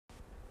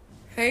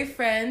Hey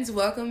friends,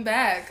 welcome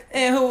back.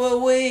 And who are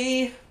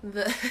we?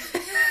 The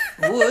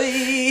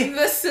We.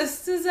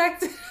 Sisters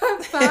Acting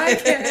Up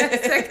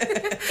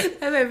podcast.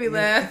 That made me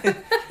laugh.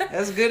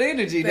 That's good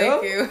energy,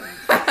 Thank though. you.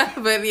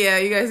 But yeah,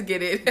 you guys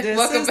get it. The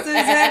Welcome Sisters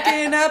back.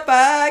 Acting Up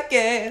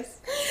podcast.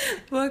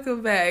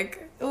 Welcome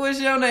back.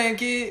 What's your name,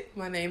 kid?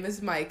 My name is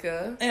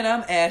Micah. And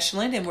I'm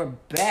Ashlyn, and we're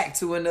back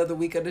to another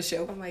week of the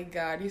show. Oh my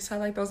god, you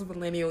sound like those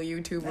millennial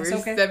YouTubers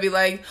That's okay. that be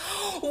like,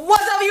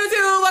 "What's up,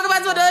 YouTube? Welcome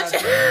back to another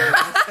channel."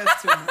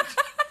 That's too much.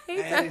 I hate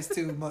That that. is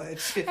too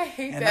much. I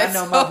hate and that I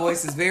know so my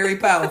voice is very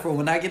powerful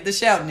when I get the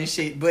shouting and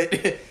shit,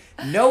 but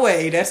no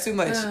way, that's too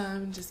much.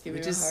 I'm just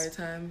giving you a hard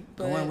time.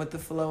 But Going with the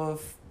flow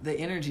of the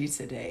energy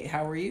today.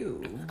 How are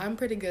you? I'm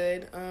pretty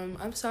good.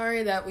 I'm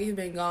sorry that we've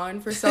been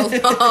gone for so long.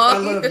 I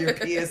love your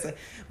PSA.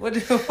 What?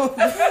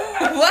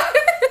 What?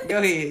 Go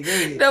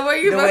ahead.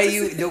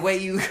 The way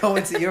you go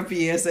into your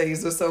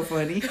PSAs was so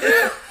funny.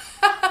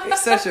 You're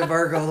such a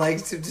Virgo,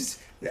 like to just.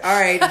 All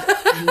right,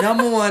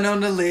 number one on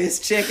the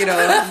list, check it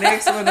off.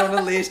 Next one on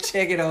the list,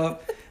 check it off.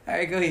 All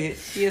right, go ahead.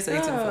 PSA to the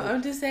No, folks.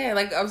 I'm just saying,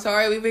 like, I'm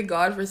sorry we've been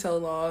gone for so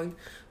long.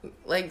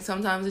 Like,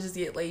 sometimes I just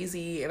get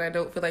lazy and I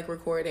don't feel like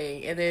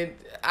recording. And then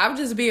I'm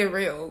just being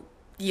real.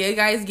 You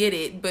guys get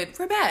it, but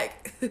we're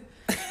back.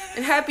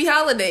 And happy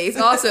holidays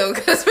also,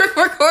 because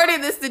we're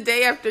recording this the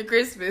day after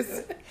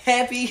Christmas.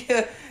 Happy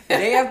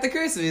day after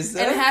Christmas.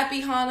 And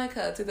happy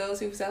Hanukkah to those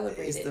who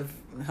celebrate It's it. the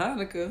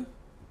Hanukkah.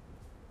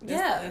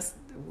 That's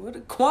What a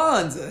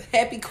Kwanzaa.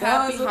 Happy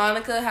Kwanzaa. Happy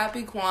Hanukkah,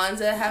 happy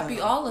Kwanzaa,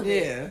 happy all of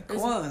it. Yeah,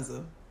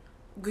 Kwanzaa.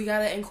 We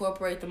gotta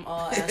incorporate them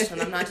all,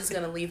 Ashton. I'm not just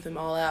gonna leave them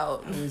all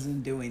out. I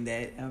wasn't doing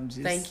that. I'm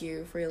just. Thank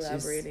you for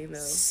elaborating, though.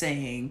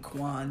 Saying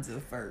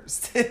Kwanzaa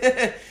first.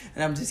 And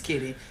I'm just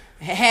kidding.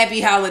 Happy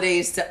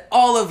holidays to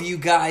all of you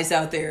guys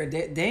out there.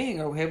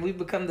 Dang, or have we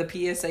become the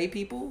PSA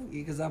people?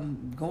 Because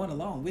I'm going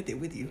along with it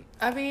with you.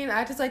 I mean,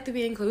 I just like to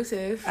be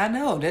inclusive. I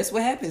know. That's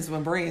what happens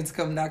when brands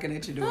come knocking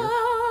at your door.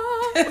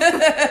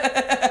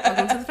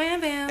 Welcome to the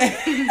Fan Bam.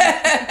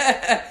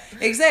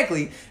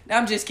 Exactly.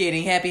 I'm just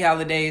kidding. Happy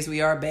holidays. We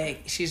are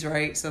back. She's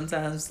right.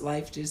 Sometimes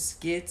life just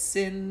gets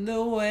in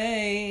the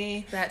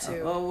way. That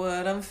too. Of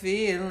what I'm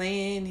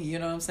feeling. You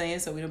know what I'm saying?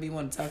 So we don't be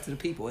wanting to talk to the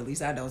people. At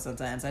least I don't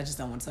sometimes. I just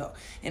don't want to talk.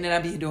 And then I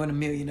be doing a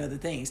million other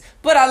things.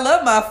 But I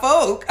love my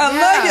folk. I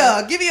love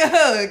y'all. Give me a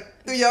hug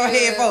through your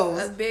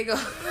headphones.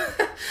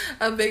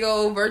 A big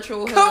old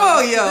virtual hug. Come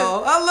on,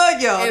 y'all. I love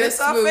y'all. And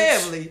That's a our smooch.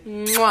 family.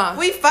 Mwah.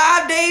 We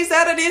 5 days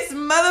out of this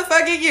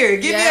motherfucking year.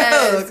 Give me a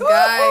hug.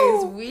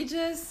 Guys,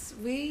 Woo-hoo.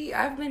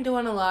 I've been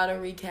doing a lot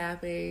of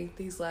recapping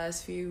these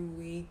last few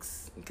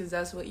weeks because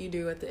that's what you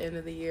do at the end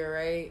of the year,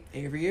 right?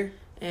 Every year.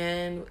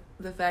 And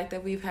the fact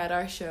that we've had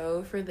our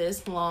show for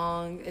this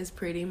long is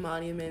pretty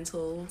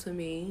monumental to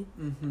me.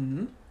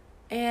 Mm-hmm.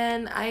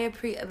 And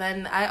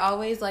I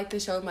always like to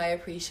show my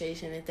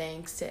appreciation and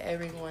thanks to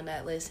everyone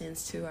that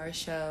listens to our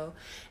show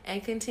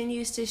and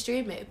continues to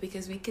stream it,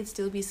 because we could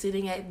still be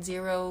sitting at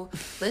 0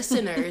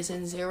 listeners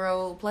and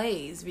 0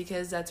 plays,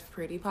 because that's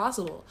pretty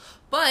possible.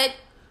 But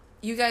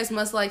you guys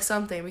must like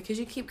something, because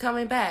you keep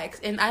coming back,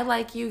 and I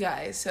like you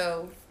guys,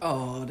 so.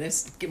 Oh,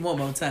 let's get one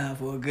more time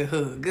for a good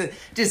hug. Good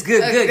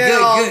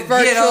Old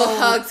virtual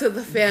hug to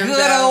the family.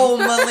 Good old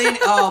millennial.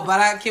 Oh,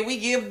 but can we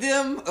give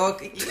them? Or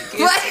can we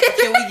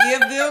give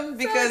them?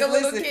 Because like a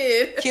little listen,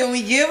 kid. can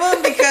we give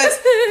them? Because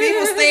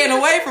people staying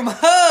away from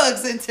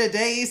hugs in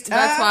today's time.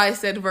 That's why I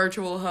said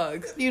virtual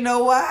hugs. You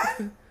know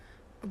why?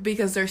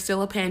 Because there's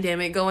still a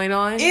pandemic going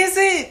on. Is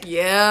it?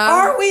 Yeah.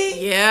 Are we?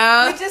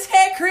 Yeah. We just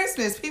had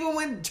Christmas. People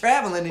went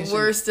traveling and shit.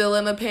 We're still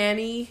in a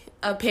No,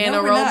 we're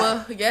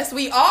panorama. Yes,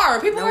 we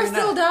are. People No, are we're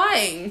still not.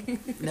 dying.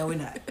 No, we're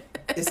not.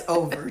 It's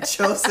over.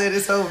 Joe said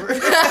it's over.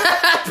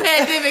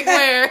 Pandemic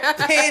where?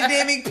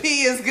 Pandemic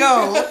P is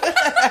gone.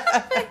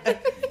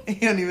 You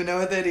don't even know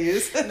what that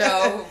is.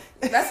 No.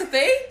 That's the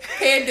thing?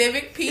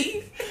 Pandemic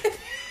P?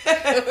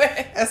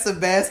 That's a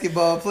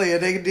basketball player.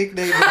 They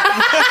nicknamed him.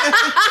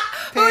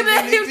 Who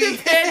named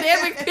it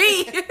Pandemic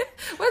P?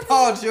 What's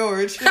Paul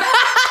George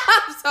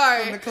I'm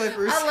sorry. from the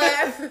Clippers. I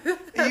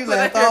laugh. You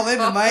laughed all in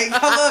the mic.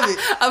 I love it.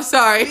 I'm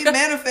sorry. We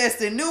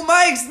manifested new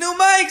mics.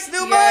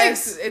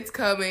 Yes, it's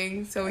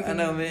coming. So we I can.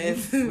 know,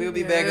 man. We'll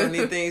be back on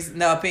these things.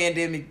 No,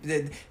 pandemic.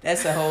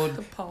 That's a whole.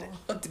 Paul.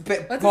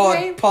 Paul,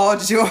 his name? Paul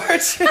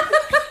George.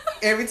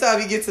 Every time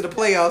he gets to the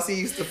playoffs, he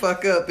used to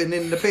fuck up. And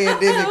then the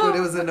pandemic, when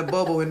it was in the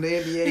bubble in the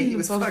NBA, he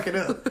was fucking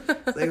up.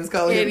 So he was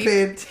calling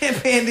him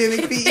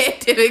Pandemic P.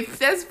 Pandemic.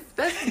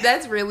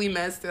 That's really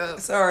messed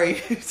up.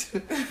 Sorry,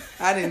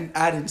 I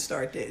didn't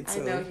start that.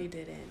 So. I know you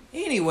didn't.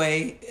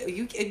 Anyway,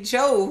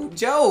 Joe,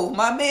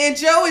 my man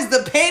Joe, is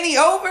the penny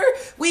over?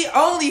 We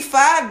only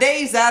 5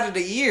 days out of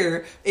the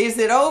year. Is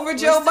it over,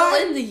 Joe We're still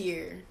Biden? in the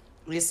year.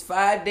 It's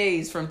 5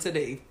 days from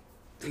today.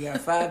 We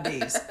got 5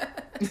 days.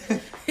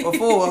 Or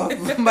 4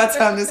 by the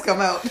time this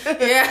come out.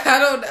 Yeah, I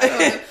don't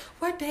know.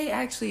 What day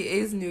actually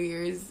is New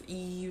Year's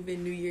Eve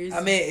and New Year's?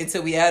 I mean,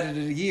 until we added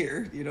the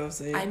year, you know what I'm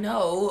saying? I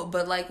know,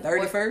 but like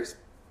 31st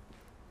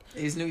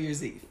is New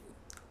Year's Eve.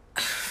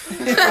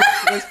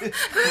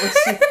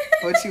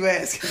 what you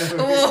asking?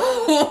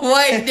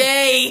 What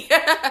day?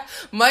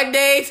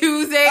 Monday,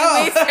 Tuesday,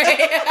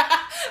 Wednesday.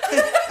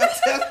 I'm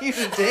telling you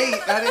the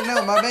date. I didn't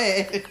know. My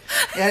bad.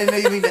 I didn't know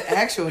you mean the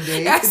actual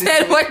date. I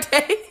said what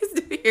day is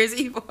New Year's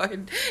Eve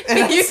on?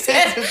 And you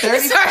said the 31st.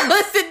 Start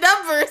listing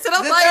numbers, and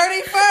I'm the like,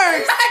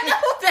 31st. I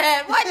know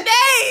that. What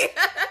day?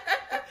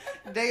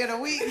 Day of the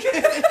week.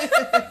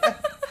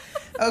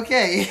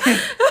 Okay.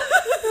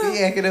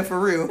 We acting up for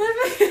real.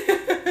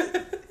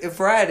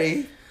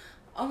 Friday.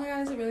 Oh my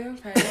god, is it really on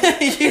Friday?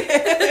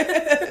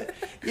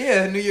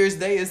 Yeah, New Year's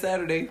Day is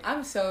Saturday.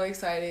 I'm so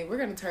excited. We're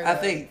gonna turn I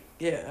up. think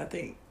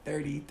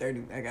 30.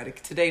 I got it.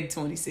 Today,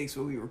 26,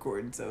 what we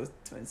recording, so it's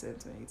 27,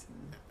 22.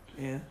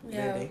 Yeah,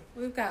 day.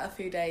 We've got a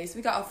few days.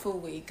 We got a full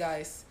week,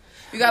 guys.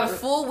 We got a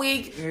full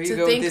week Here you to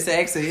go think. with this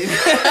accent.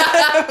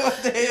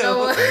 What the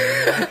hell?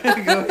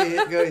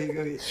 Go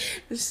ahead.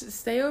 Just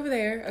stay over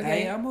there,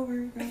 okay? Hey, I'm over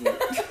here.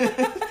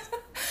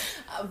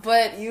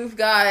 But you've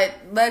got,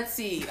 let's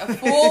see, a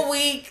full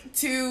week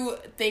to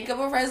think of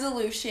a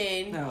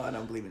resolution. No, I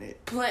don't believe in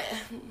it. Go ahead.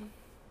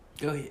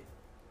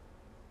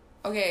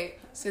 Okay,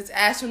 since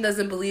Ashwin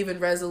doesn't believe in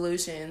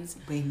resolutions.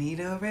 We need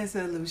a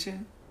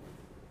resolution.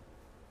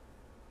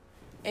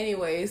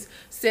 Anyways,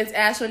 since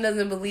Ashwin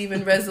doesn't believe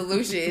in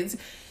resolutions,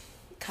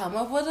 come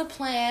up with a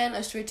plan,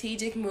 a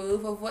strategic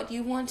move of what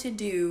you want to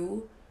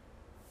do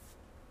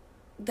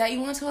that you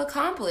want to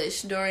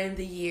accomplish during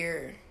the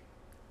year.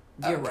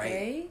 You're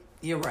right.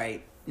 You're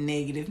right.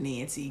 Negative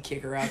Nancy,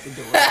 kick her out the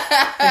door.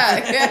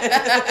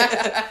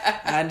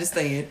 I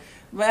understand.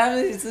 But I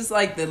mean, it's just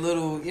like the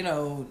little,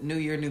 New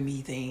Year, new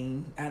me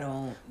thing. I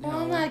don't know.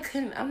 Well,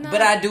 I'm not.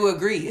 But I do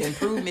agree.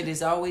 Improvement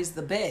is always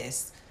the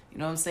best. You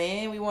know what I'm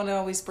saying? We want to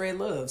always spread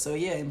love. So,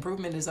 yeah,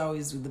 improvement is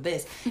always the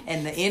best.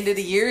 And the end of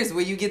the year is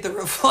where you get the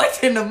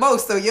reflecting the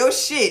most of your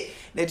shit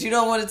that you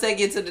don't want to take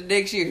into the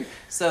next year.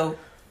 So,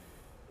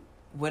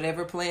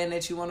 whatever plan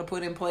that you want to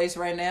put in place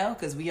right now,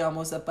 because we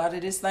almost up out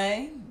of this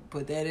thing,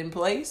 put that in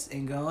place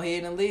and go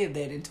ahead and live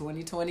that in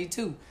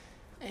 2022.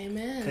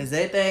 Amen. Because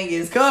that thing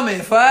is coming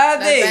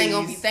 5 days. That thing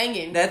gonna be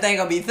thinking. That thing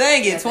gonna be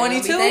thinking.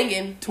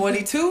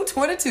 22.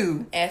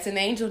 22. That's an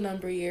angel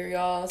number year,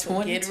 y'all. So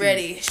 22. Get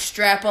ready.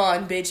 Strap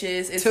on,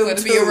 bitches. It's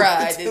gonna be a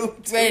ride.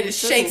 It's ready to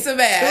shake some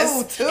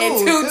ass. And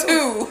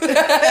 22.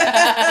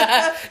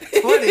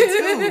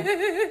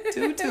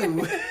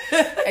 22.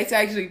 It's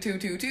actually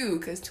 222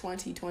 because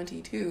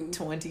 2022.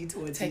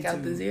 2022. Take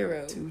out the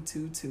 0.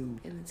 222.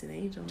 And it's an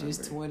angel number.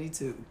 Just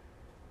 22.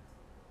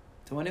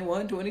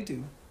 21,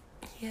 22.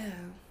 Yeah.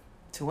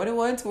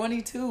 21,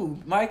 22.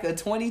 Micah,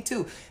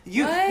 22. What?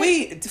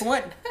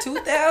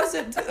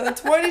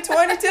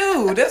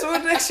 2022. That's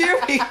what next year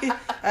be.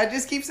 I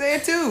just keep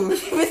saying 2.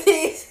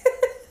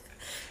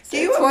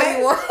 Can you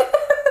 21.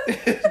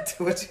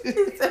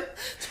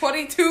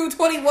 22,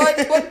 21,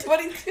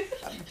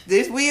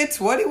 22. We in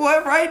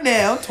 21 right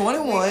now.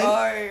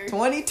 21.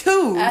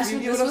 22.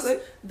 Actually,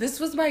 this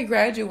was my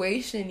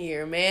graduation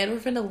year, man. We're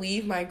finna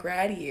leave my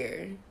grad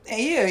year.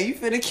 And yeah, you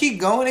finna keep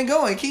going and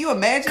going. Can you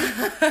imagine?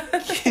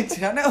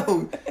 I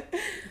know.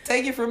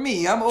 Take it from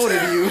me. I'm older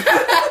than you.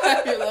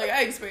 You're like,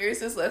 I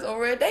experienced this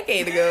over a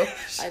decade ago.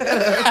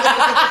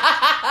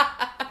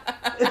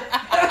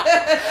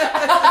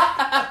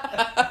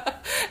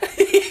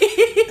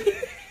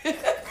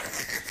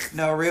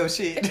 No, real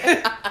shit.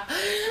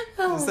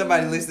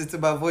 Somebody listening to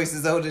my voice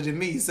is older than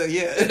me, so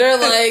yeah. They're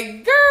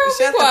like, girl,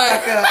 shut the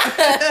fuck up.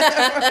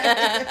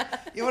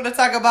 You want to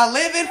talk about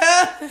living,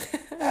 huh?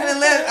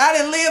 I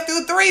didn't live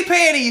through 3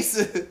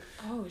 panties.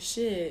 Oh,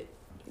 shit.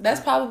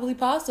 That's probably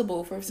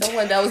possible for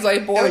someone that was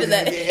like born in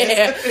that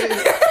era.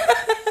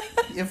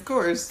 Of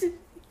course.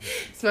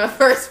 It's my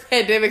first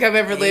pandemic I've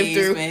ever lived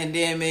through.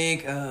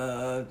 Pandemic,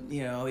 I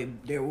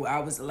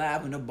was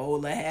alive when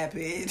Ebola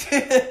happened.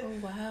 Oh,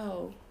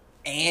 wow.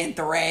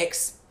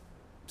 Anthrax.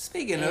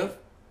 Speaking of,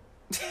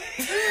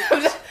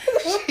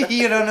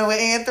 you don't know what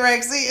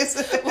anthrax is?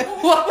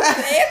 What was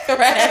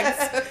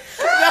anthrax?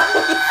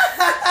 No,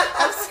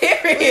 I'm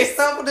serious. We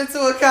stumbled into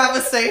a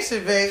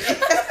conversation, baby.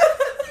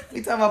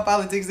 We talking about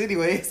politics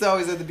anyway. It's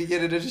always at the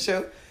beginning of the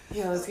show.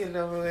 Yeah, let's get it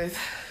over with.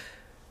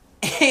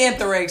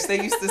 Anthrax.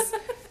 They used to.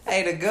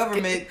 Hey, the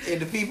government and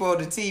the people on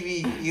the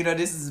TV.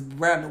 This is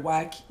around the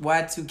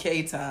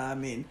Y2K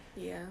time, and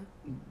yeah.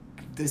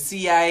 The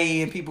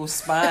CIA and people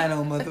spying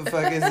on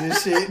motherfuckers and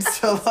shit.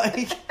 So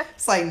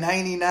it's like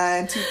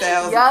 99,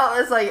 2000. Y'all,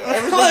 it's like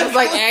everything was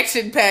like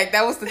action packed.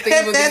 That was the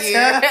theme of the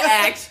year.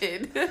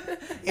 Action.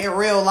 In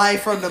real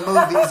life from the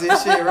movies and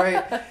shit,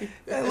 right?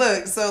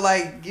 Look, so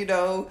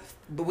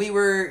we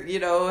were,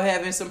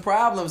 having some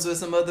problems with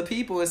some other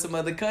people in some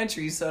other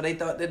countries. So they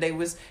thought that they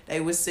was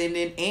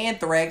sending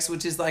anthrax,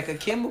 which is like a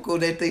chemical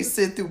that they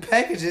send through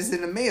packages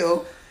in the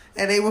mail.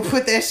 And they would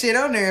put that shit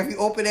on there. If you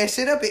open that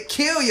shit up, it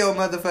kill your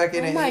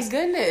motherfucking ass. Oh my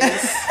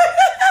goodness.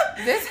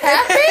 This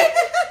happened?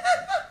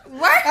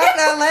 What? I'm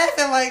not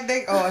laughing like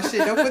they. Oh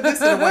shit! Don't put this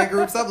in the white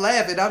groups. I'm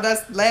laughing. I'm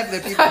not laughing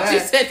at people dying. You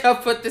said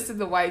don't put this in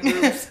the white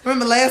groups.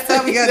 Remember last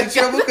time we got in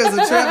trouble because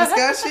of Travis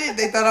Scott shit?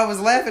 They thought I was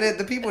laughing at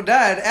the people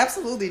dying.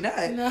 Absolutely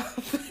not. No.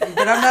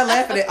 But I'm not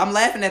laughing at. I'm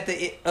laughing at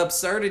the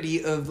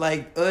absurdity of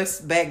like us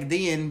back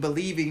then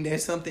believing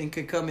that something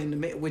could come in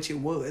the which it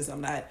was. I'm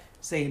not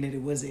saying that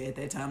it wasn't at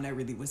that time. That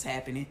really was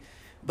happening.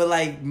 But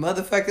like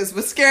motherfuckers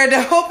was scared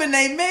to open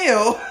their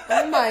mail.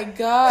 Oh my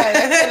god!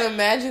 I can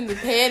imagine the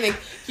panic.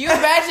 You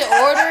imagine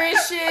ordering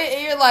shit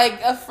and you're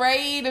like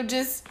afraid of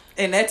just.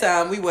 In that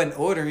time, we wasn't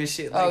ordering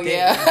shit like that.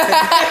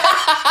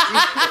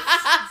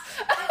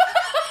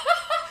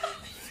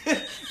 Yeah.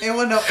 It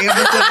wasn't no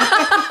Amazon.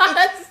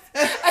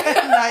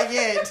 Not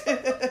yet.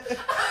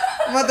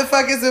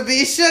 Motherfuckers would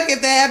be shook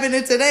if that happened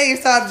in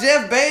today's time.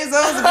 Jeff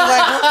Bezos would be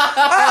like,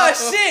 "Oh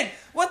shit.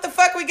 What the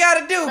fuck we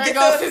gotta do? There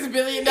goes his $1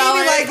 billion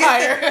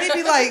empire. He'd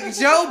be like,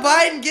 Joe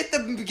Biden, get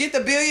the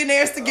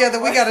billionaires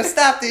together. We gotta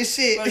stop this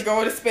shit. Let's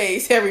go to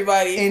space,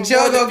 everybody. And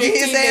Joe gonna get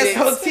his ass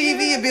on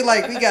TV and be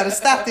like, we gotta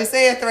stop this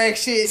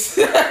anthrax shit.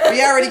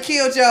 We already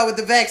killed y'all with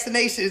the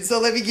vaccination,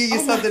 so let me give you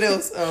something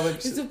else.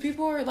 So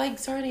people are like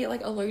starting to get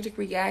like allergic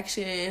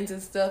reactions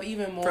and stuff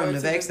even more from the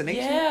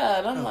vaccination. Yeah,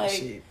 and I'm like.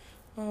 Shit.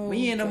 Oh,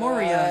 we in a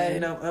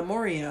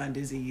Morion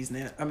disease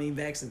now. I mean,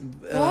 vaccine.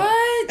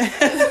 What?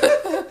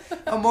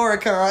 A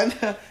Moricon.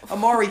 Wait,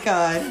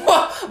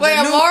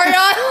 a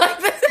Morion? Like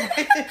this?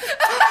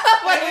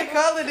 Why they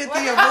calling it the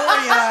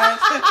Amorion?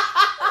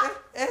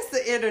 That's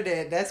the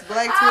internet. That's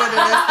Black Twitter.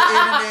 That's the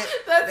internet.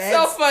 That's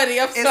so funny.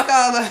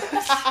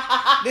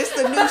 This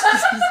the new.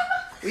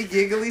 We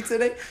giggly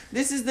today.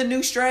 This is the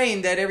new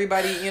strain that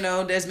everybody,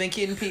 that's been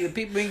getting people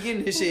been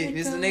getting this shit.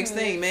 This is the next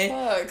thing, man.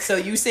 Fuck. So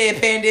you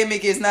said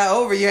pandemic is not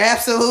over. You're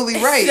absolutely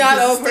right. It's not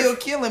over. It's still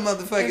killing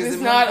motherfuckers.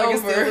 It's not motherfuckers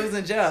over. Still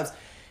losing jobs.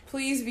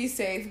 Please be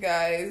safe,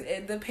 guys.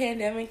 The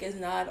pandemic is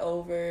not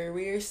over.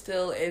 We are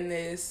still in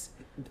this.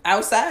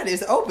 Outside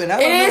is open. I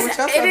don't know what y'all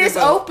talking about. It is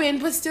open,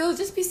 but still,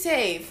 just be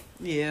safe.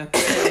 Yeah.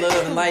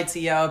 Love and light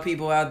to y'all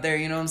people out there,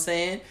 you know what I'm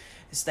saying?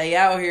 Stay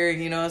out here,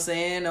 you know what I'm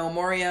saying? No,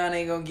 Morion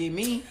ain't gonna get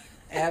me.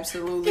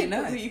 Absolutely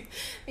not. You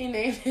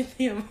named it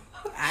him.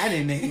 I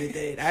didn't name it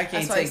that. I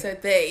can't That's why I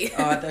said they.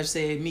 Oh, I thought you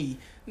said me.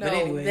 No, but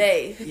anyway,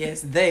 they.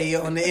 Yes, they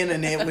on the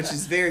internet, which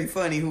is very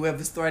funny.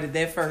 Whoever started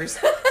that first.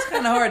 It's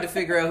kind of hard to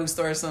figure out who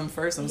started something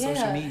first on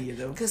social media,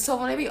 though. Because so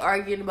when they be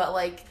arguing about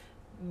like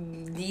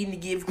needing to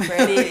give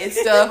credit and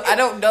stuff, I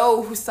don't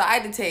know whose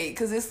side to take.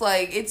 Because it's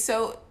like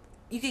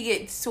you could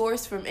get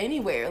sourced from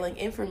anywhere, like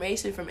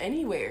information from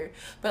anywhere.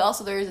 But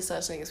also there is a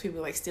such thing as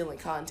people like stealing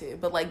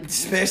content. But like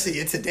especially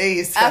in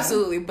today's time.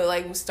 Absolutely. But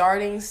like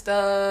starting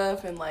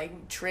stuff and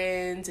like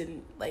trends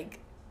and like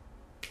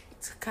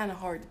it's kind of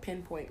hard to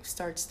pinpoint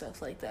start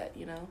stuff like that,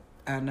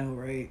 I know,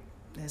 right?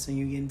 That's when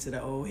you get into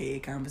the old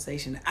head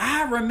conversation.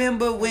 I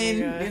remember when,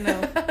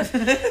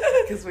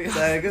 Because we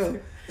all go.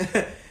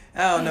 I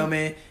don't know,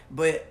 man.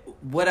 But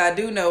what I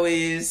do know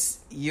is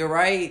you're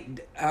right.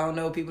 I don't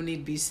know. People need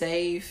to be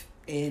safe.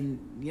 And,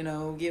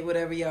 get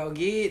whatever y'all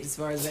get as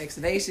far as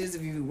vaccinations.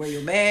 If you wear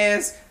your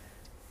mask,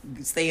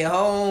 stay at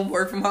home,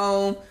 work from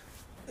home,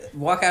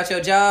 walk out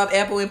your job,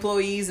 Apple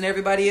employees and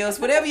everybody else,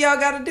 whatever y'all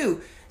got to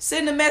do.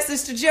 Send a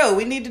message to Joe.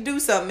 We need to do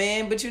something,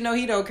 man. But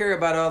he don't care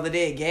about all of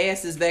that.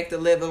 Gas is back to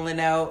leveling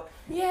out.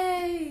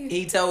 Yay.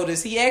 He told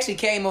us, he actually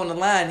came on the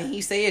line and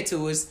he said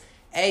to us,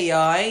 hey,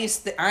 y'all, I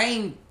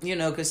ain't,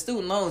 because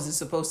student loans is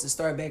supposed to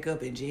start back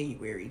up in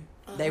January.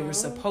 They were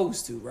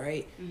supposed to,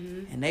 right?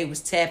 Mm-hmm. And they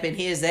was tapping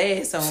his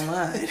ass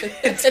online.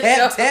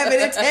 Tapping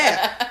and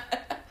tap.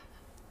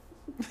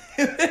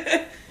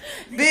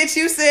 Bitch,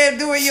 you said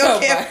during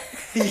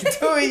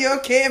your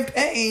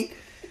campaign.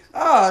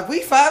 Oh,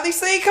 we finally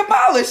seen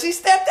Kamala. She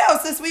stepped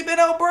out since we've been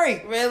on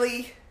break.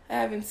 Really? I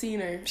haven't seen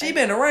her. She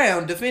been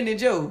around defending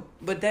Joe.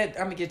 But I'm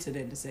going to get to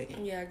that in a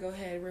second. Yeah, go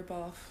ahead. Rip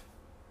off.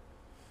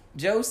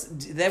 Joe,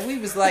 that we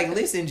was like,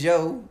 listen,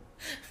 Joe.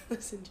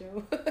 Listen,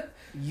 Joe.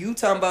 You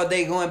talking about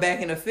they going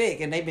back in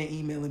effect, and they been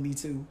emailing me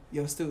too.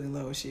 Your student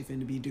loan shit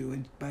finna be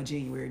due by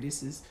January.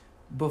 This is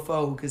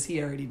before, because he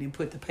already didn't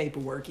put the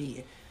paperwork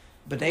in.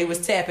 But they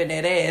was tapping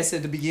that ass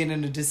at the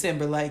beginning of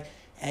December like,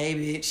 hey,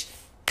 bitch,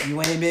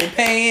 you ain't been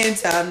paying.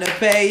 Time to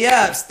pay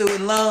up.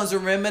 Student loans.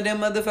 Remember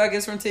them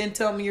motherfuckers from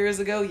 10-something years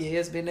ago? Yeah,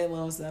 it's been that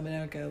long since I've been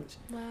out of college.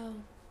 Wow.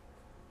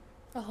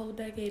 A whole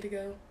decade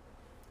ago.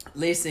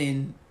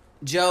 Listen,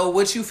 Joe,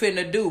 what you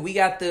finna do? We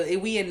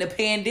in the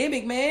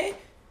pandemic, man.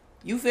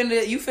 You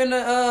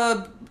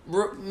finna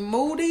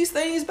move these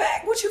things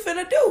back. What you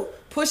finna do?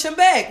 Push them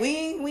back.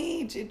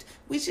 We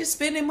just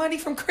spending money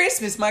from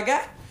Christmas, my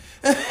guy.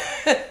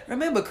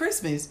 Remember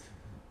Christmas?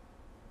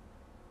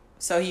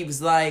 So he was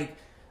like,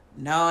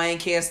 no, I ain't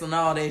canceling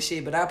all that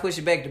shit, but I push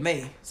it back to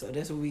May. So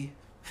that's what we.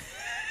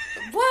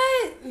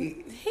 What?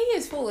 He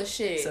is full of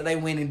shit. So they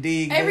went and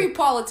digged. Every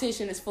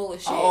politician is full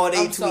of shit. All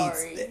they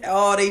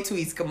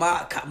tweets.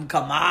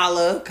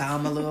 Kamala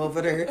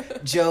over there.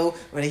 Joe,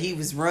 when he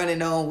was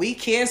running on, we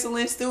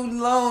canceling student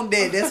loan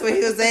debt. That's what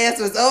his ass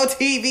was on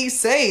TV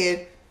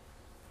saying.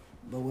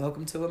 But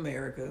welcome to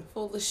America.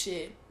 Full of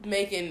shit.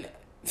 Making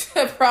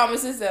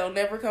Promises that'll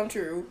never come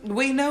true.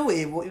 We know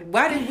it.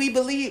 Why did we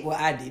believe? Well,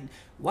 I didn't.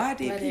 Why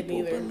did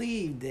people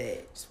believe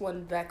that? Just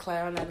wanted that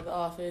clown out of the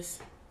office.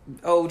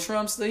 Oh,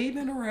 Trump still, he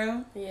been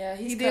around. Yeah,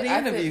 he did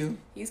an interview.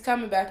 He's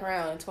coming back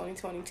around in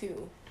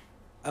 2022.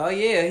 Oh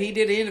yeah, he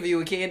did an interview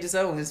with Candace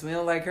Owens. We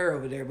don't like her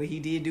over there, but he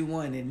did do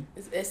one. And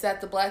is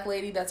that the black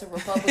lady that's a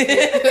Republican?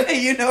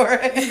 You know,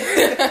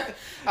 right?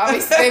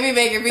 Obviously, they be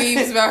making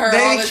memes about her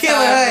all the killing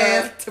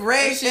time. Her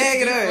ass,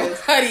 tagging her ass.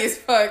 Funny as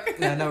fuck.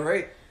 No,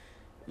 right?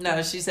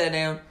 No, she sat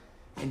down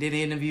and did an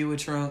interview with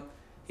Trump.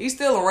 He's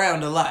still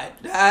around a lot.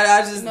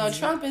 I just no.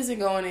 Trump isn't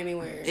going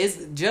anywhere. It's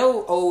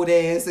Joe old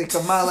ass and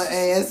Kamala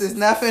ass is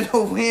not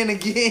finna win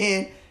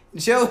again.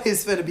 Joe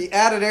is finna be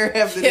out of there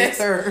after this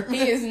term.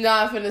 He is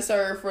not finna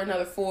serve for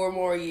another 4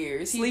 more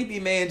years. Sleepy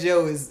man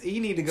Joe he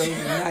need to go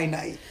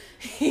night.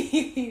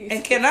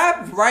 And can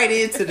I write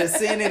into the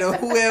Senate or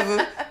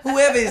whoever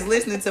is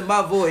listening to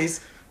my voice?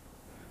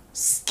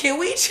 Can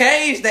we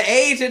change the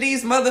age of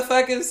these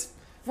motherfuckers?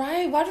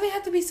 Right? Why do they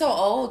have to be so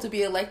old to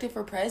be elected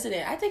for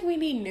president? I think we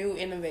need new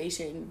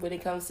innovation when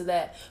it comes to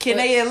that. Can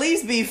they at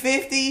least be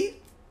 50?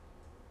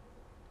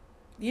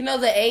 You know,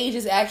 the age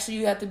is actually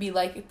you have to be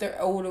like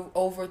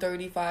over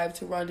 35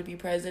 to run to be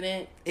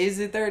president. Is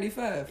it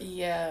 35?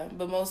 Yeah,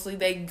 but mostly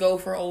they go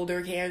for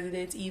older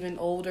candidates, even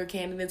older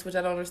candidates, which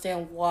I don't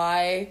understand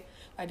why.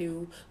 I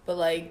do, but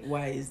like,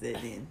 why is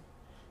that then?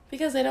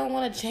 Because they don't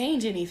want to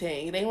change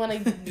anything. They want to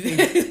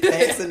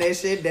passing that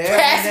shit down.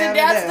 Pass it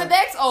down to the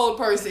next old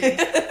person.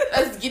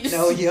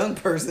 No, young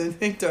person.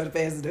 They try to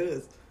pass it to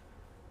us,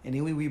 and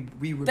then we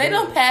they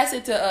don't pass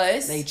it to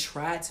us. They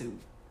try to.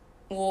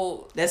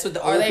 Well, that's what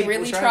the old old people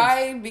really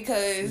trying?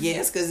 Because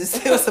yes, because it's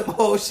still some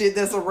bullshit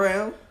that's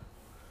around.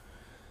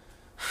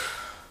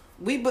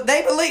 They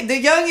believe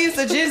the youngins,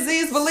 the Gen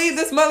Zs believe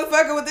this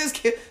motherfucker with this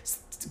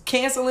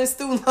canceling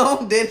student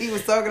loan that he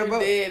was talking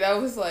about. Did I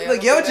was like,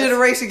 look, your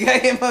generation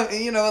got him,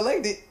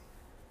 elected.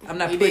 I'm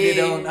not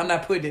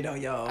putting it on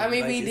y'all. I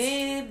mean, we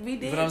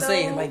did. But I'm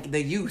saying, like,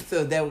 the youth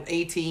of that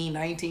 18,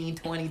 19,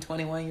 20,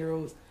 21 year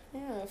olds.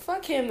 Yeah,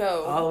 fuck him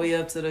though. All the way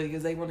up to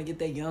because they want to get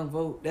that young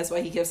vote. That's why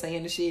he kept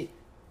saying the shit.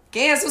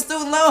 Cancel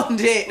student loan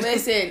debt.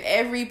 Listen,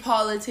 every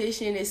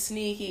politician is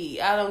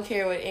sneaky. I don't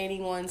care what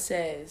anyone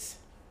says.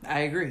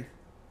 I agree.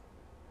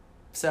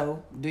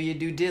 So, do your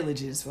due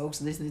diligence,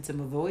 folks. Listening to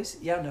my voice.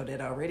 Y'all know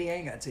that already. I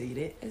ain't got to tell you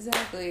that.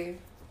 Exactly.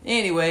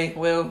 Anyway,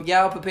 well,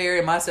 y'all prepare,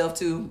 and myself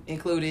too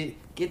included.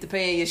 Get to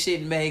paying your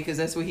shit in May, because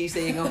that's what he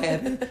said gonna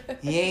happen.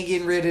 He ain't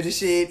getting rid of the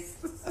shit.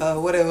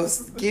 What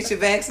else? Get your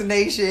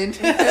vaccination.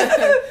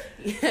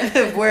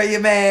 Wear your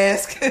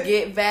mask.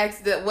 Get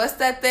vaxxed. What's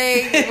that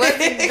thing? What's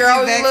the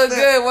girl? You look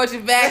good. Once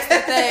you vax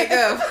that thing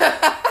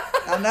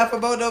up. I'm not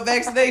promoting no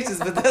vaccinations,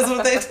 but that's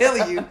what they're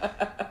telling you.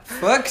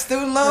 Fuck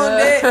student loan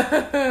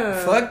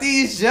debt. Fuck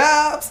these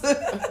jobs.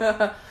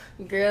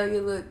 Girl,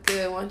 you look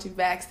good. Once you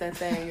vax that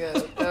thing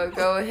up,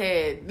 go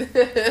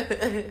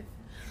ahead.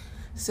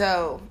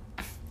 So,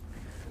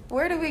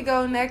 where do we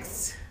go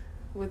next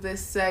with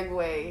this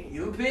segue?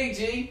 You pick,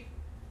 G.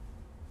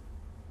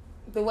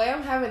 The way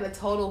I'm having a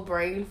total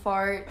brain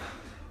fart,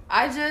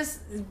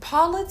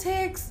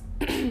 politics,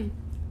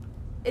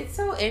 it's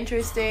so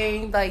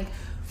interesting. Like,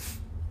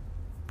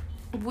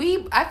 I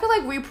feel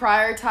like we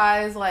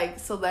prioritize, like,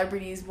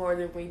 celebrities more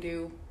than we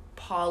do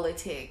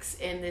politics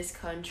in this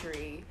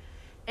country.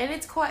 And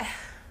it's quite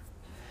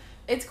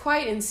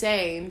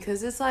insane,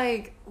 because it's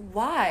like,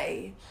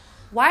 why?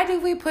 Why do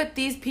we put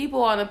these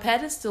people on a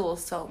pedestal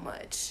so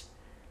much?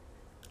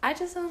 I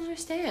just don't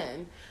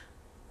understand.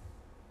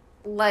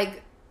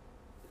 Like,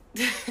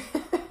 you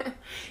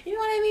know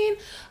what I mean?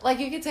 Like,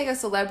 you could take a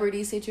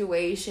celebrity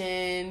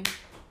situation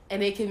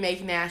and it can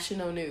make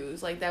national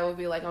news. Like, that would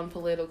be, like, on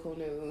political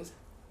news.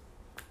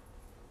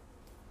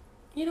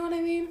 You know what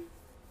I mean?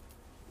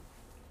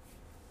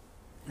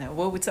 Now,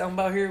 what we talking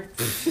about here?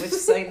 What you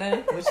say now?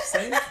 What you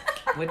say?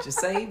 What you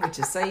say? What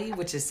you say?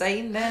 What you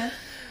say now?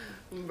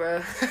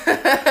 Bruh.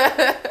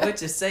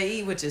 What you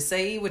say? What you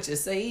say? What you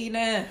say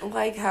now?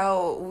 Like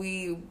how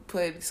we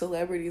put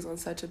celebrities on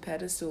such a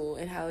pedestal,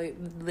 and how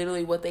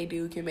literally what they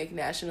do can make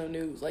national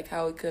news. Like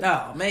how it could.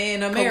 Oh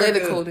man, America.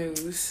 Political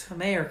news.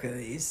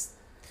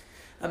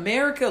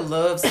 America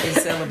loves and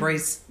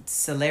celebrates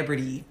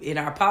celebrity in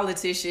our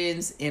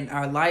politicians, in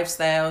our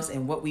lifestyles,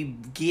 and what we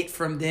get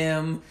from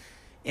them.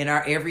 In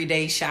our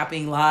everyday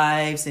shopping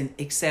lives and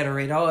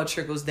etc. It all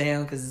trickles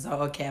down because it's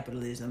all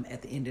capitalism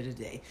at the end of the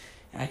day.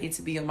 I hate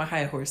to be on my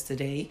high horse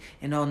today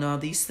and on all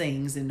these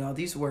things and all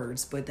these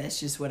words, but that's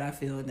just what I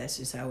feel and that's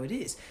just how it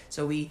is.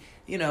 So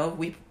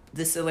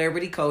the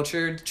celebrity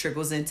culture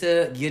trickles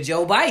into your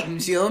Joe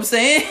Bidens, you know what I'm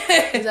saying?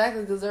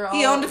 Exactly, because they're all...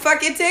 He on the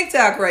fucking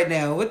TikTok right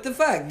now. What the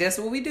fuck? That's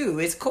what we do.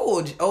 It's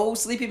cool. Old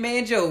sleepy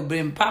man Joe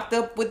been popped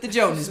up with the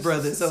Jonas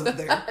Brothers over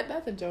there.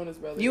 Not the Jonas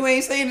Brothers. You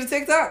ain't seen the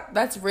TikTok?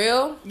 That's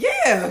real?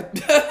 Yeah.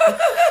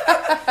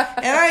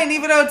 And I ain't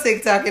even on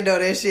TikTok and know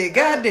that shit.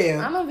 Goddamn.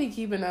 I'm gonna be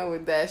keeping up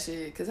with that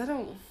shit, because I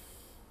don't...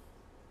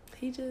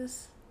 He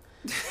just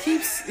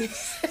keeps...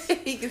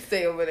 he can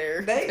stay over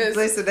there.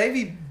 They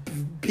be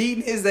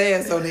beating his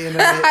ass on the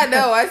internet. I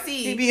know, I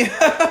see. He be him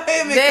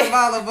and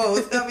Kamala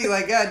both. I'll be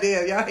like, God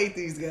damn, y'all hate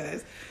these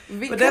guys.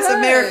 But that's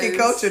American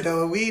culture,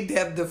 though. We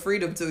have the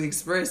freedom to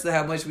express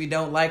how much we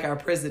don't like our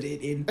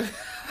president and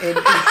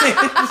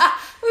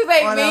we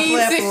make memes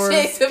and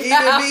shit about.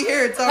 Even be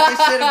here talking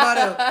shit about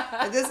him.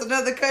 And this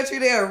another country,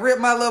 they'll rip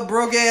my little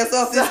broke ass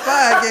off this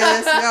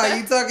podcast. Y'all,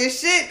 you talking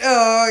shit?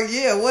 Oh,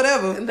 yeah,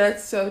 whatever.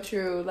 That's so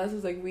true. That's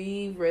just like,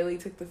 we really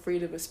took the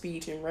freedom of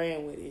speech and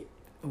ran with it.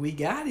 We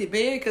got it,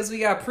 man, because we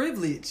got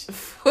privilege.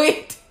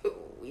 We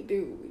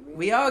do.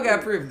 We all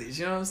got privilege,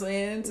 you know what I'm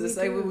saying? To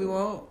say what we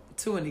want.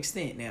 To an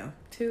extent now.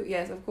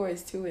 Yes, of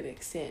course, to an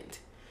extent.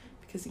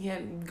 Because you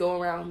can't go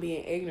around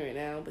being ignorant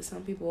now, but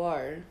some people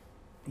are.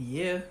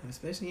 Yeah,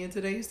 especially in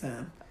today's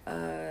time.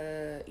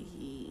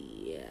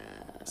 Yeah.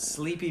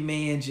 Sleepy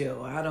man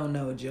Joe. I don't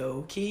know,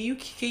 Joe. Can you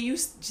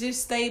just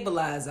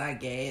stabilize, I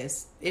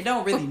guess? It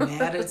don't really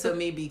matter to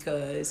me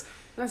because...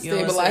 Not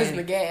stabilizing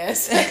the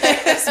gas.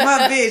 It's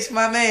my bitch,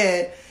 my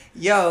man.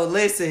 Yo,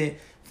 listen,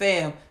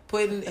 fam.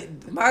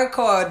 My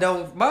car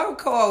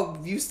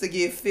used to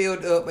get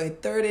filled up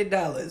at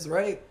 $30,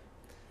 right?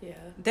 Yeah.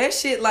 That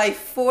shit like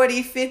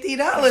 $40, $50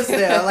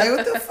 now. Like,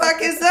 what the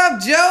fuck is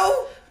up,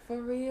 Joe? For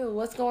real.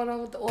 What's going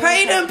on with the oil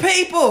Pay them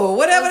people.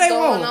 Whatever they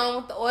want. What's going on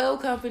with the oil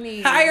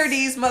companies? Hire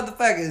these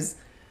motherfuckers.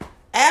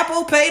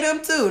 Apple pay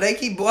them too. They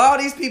keep all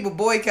these people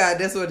boycott.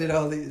 That's what it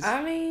all is.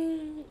 I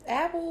mean,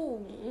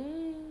 Apple...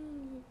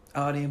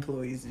 All the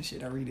employees and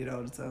shit. I read it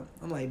all the time.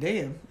 I'm like,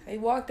 damn. They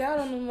walked out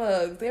on the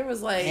mugs. There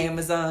was like...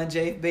 Amazon,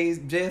 Jeff,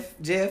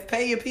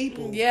 pay your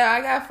people. Yeah, I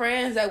got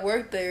friends that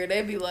work there.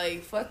 They be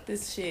like, fuck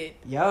this shit.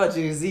 Y'all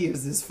Gen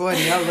Zers is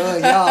funny. I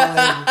love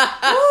y'all.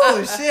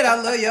 Oh, shit. I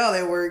love y'all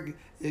at work.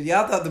 If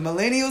y'all thought the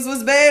millennials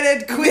was bad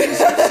at quitting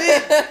some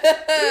shit,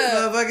 these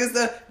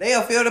motherfuckers,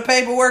 they'll fill the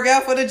paperwork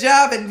out for the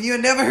job and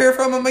you'll never hear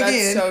from them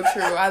again. That's so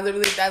true. I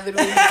literally did that with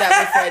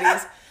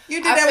Freddy's.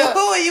 You did that with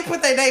who? And you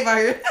put their name out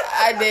here.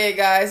 I did,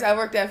 guys. I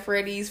worked at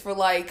Freddy's for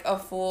like a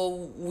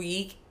full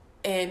week,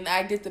 and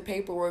I did the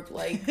paperwork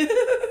like in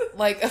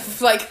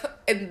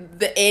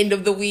the end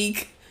of the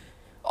week.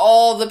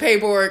 All the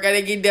paperwork I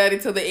didn't get done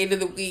until the end of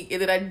the week, and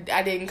then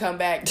I didn't come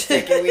back the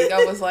second week.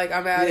 I was like,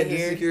 I'm out of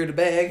here. You secured the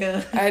bag,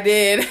 huh? I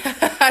did.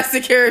 I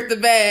secured the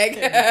bag.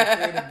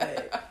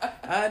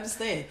 I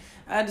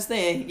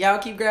understand. Y'all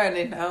keep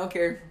grinding. I don't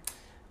care.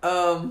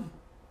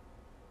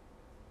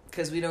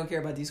 Because we don't care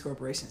about these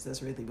corporations.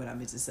 That's really what I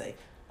meant to say.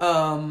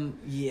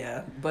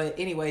 Yeah. But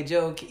anyway,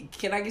 Joe,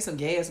 can I get some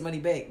gas money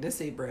back?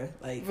 That's it, bruh.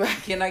 Like,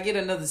 can I get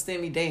another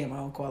stimmy? Damn, I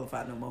don't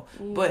qualify no more.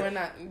 But we're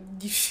not.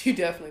 You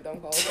definitely don't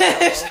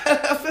qualify. Shut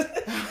up.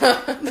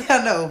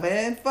 I know,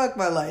 man. Fuck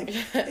my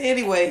life.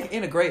 Anyway,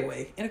 in a great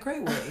way.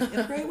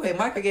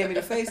 Micah gave me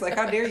the face. Like,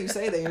 how dare you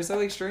say that? You're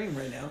so extreme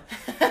right now.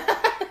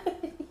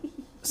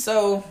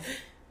 So,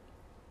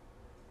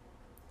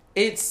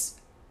 it's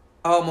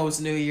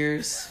almost New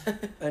Year's.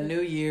 A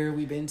new year.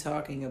 We've been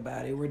talking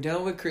about it. We're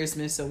done with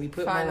Christmas, so we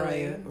put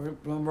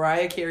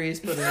Mariah Carey has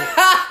put up.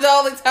 The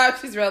only time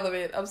she's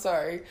relevant. I'm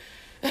sorry.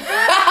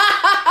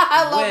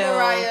 I love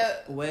Mariah.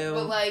 Well,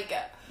 but like,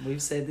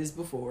 we've said this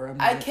before.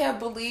 I can't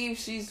believe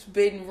she's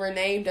been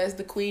renamed as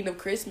the Queen of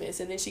Christmas,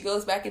 and then she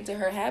goes back into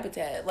her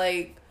habitat.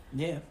 Like,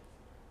 yeah,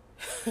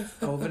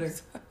 over there.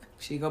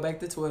 She go back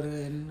to Twitter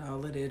and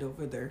all of that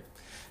over there.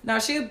 Now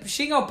she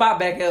gonna pop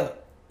back up.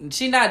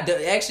 She not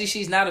done. Actually,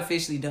 she's not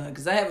officially done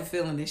because I have a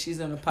feeling that she's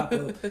gonna pop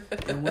up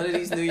in one of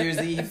these New Year's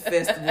Eve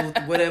festivals,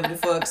 whatever the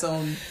fuck's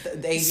on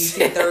the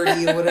ABC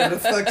 30 or whatever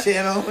the fuck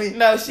channel.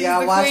 No, she's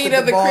the queen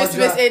of the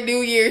Christmas and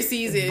New Year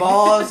season.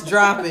 Balls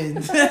dropping.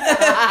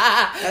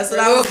 That's what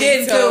I was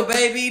getting to,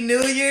 baby.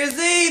 New Year's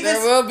Eve.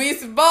 There will be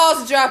some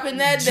balls dropping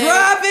that day.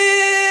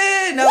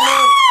 Dropping.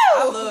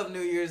 I love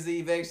New Year's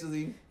Eve.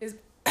 Actually,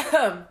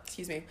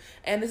 excuse me.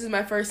 And this is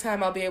my first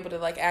time I'll be able to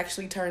like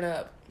actually turn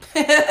up.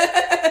 You sit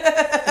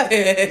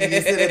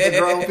at the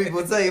grown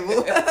people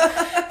table.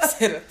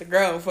 Sit at the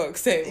grown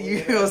folks table.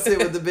 You gonna sit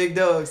with the big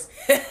dogs.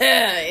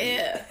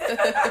 Yeah.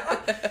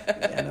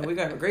 Yeah, no, we're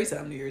gonna have a great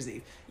time New Year's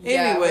Eve.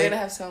 Yeah, anyway, we're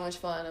gonna have so much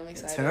fun. I'm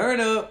excited. Turn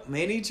up,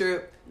 mini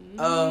trip.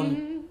 But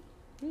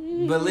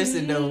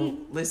listen though,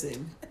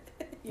 listen.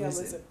 Yeah,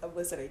 listen. I'm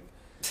listening.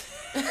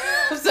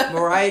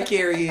 Mariah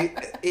Carey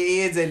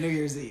ends at New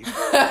Year's Eve.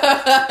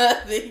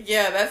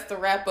 Yeah, that's the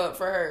wrap up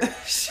for her.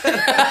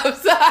 Shut up.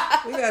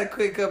 We got a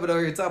quick couple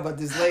over here talking about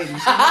this lady. She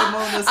came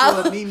on us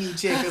with a Mimi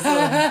chick or something.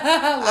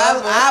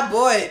 I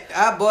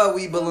bought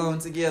We Belong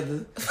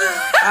Together.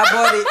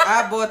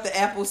 I bought the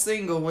Apple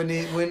single when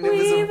it was.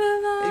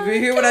 You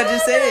hear what I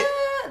just said?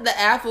 The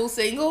Apple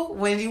single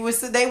when they were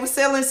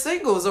selling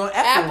singles on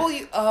Apple.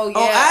 On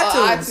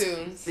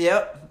iTunes.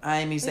 Yep,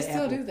 I ain't mean to say Apple.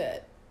 Apple. Still do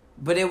that.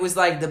 But it was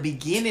like the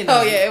beginning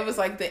of it. It was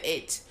like the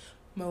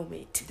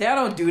moment. They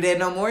don't do that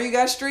no more. You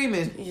got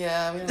streaming.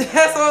 Yeah, I mean,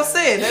 that's what I'm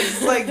saying.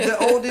 That's like the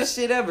oldest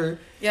shit ever.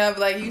 Yeah,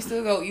 but like you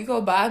go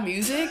buy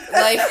music?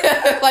 Like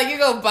you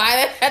go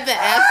buy it at the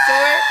App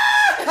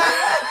Store?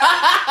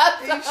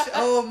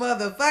 Oh,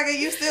 motherfucker,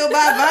 you still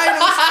buy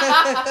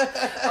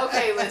vinyls?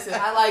 Okay, listen,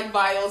 I like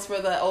vinyls for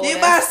the old. You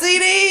buy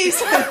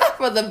CDs?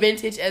 For the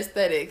vintage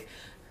aesthetic.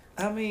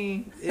 I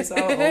mean, it's all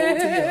old to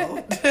y'all.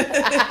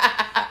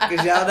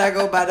 Because y'all not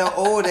going to buy the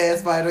old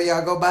ass vinyl,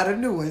 y'all go buy the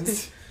new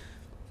ones.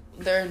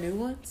 There are new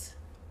ones?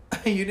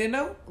 You didn't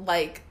know?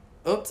 Like...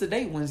 Up to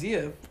date ones,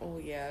 yeah. Oh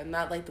yeah,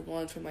 not like the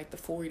ones from like the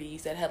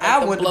 40s that had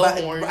like the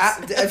blowhorns.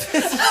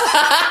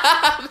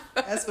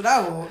 That's what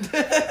I want.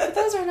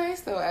 Those are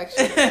nice though,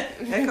 actually.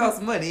 That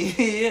costs money.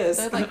 Yes,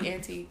 they're like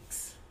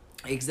antiques.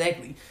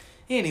 Exactly.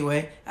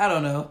 Anyway, I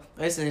don't know.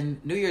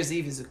 Listen, New Year's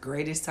Eve is the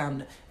greatest time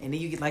to, and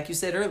then you get, like you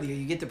said earlier,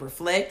 you get to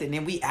reflect, and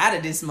then we out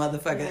of this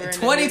motherfucker.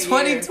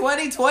 2020,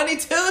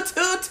 2022,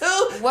 22.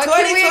 What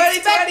can we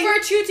expect for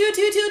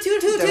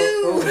 222222?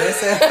 Oh,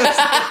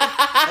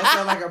 that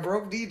sounds like a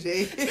broke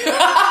DJ.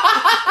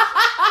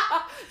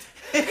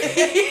 And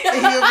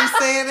you'll be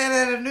saying that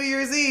at a New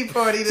Year's Eve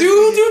party.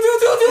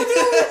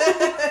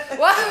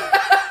 What?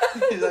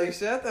 He's like,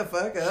 shut the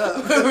fuck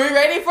up. We're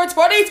ready for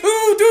 22.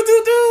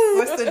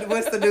 What's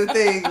the new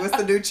thing? What's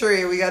the new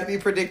trend? We got to be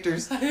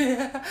predictors.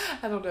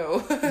 I don't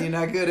know. You're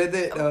not good at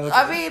that. No,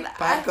 I mean,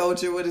 pop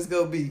culture. What it's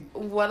gonna be?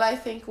 What I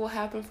think will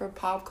happen for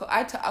pop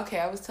culture. Okay,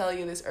 I was telling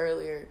you this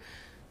earlier.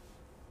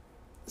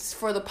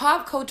 For the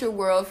pop culture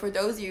world, for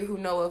those of you who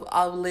know of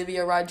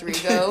Olivia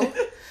Rodrigo, sure.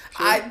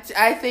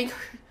 I think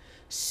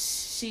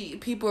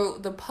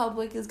the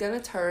public is gonna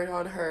turn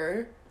on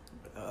her.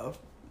 Oh.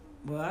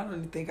 Well, I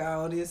don't think our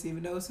audience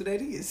even knows who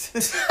that is.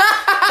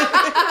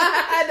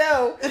 I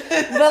know.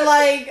 But,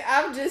 like,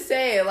 I'm just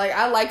saying, like,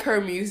 I like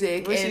her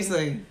music. What's she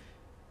saying?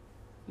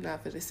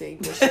 Not for the sing.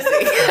 What she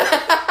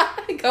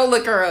sing? Go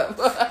look her up.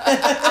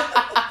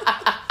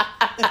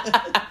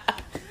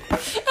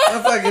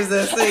 Motherfuckers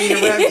that sing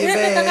and rap your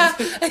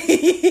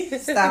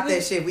band. Stop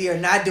that shit. We are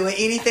not doing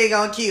anything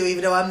on cue,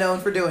 even though I'm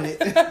known for doing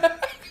it. I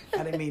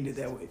didn't mean it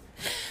that way.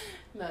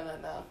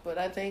 No. But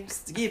I think...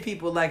 To give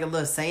people, like, a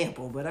little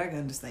sample, but I can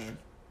understand.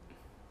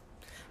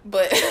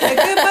 But... Good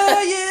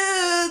for you.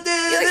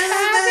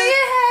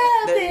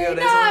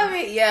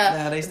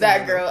 Yeah,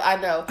 that girl, I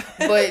know.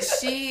 But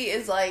she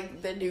is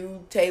like the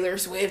new Taylor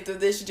Swift of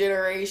this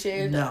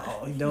generation.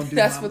 No, don't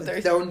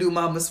do Don't do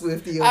Mama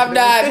Swiftie. I'm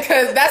not,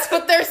 because that's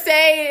what they're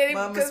saying.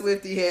 Mama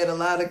Swiftie had a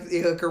lot of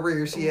in her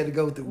career she had to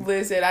go through.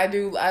 Listen, I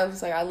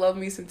was like, I love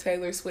me some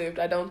Taylor Swift.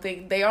 I don't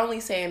think they're only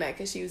saying that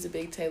because she was a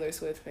big Taylor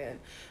Swift fan.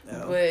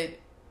 No. But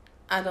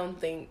I don't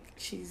think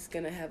she's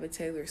gonna have a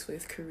Taylor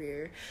Swift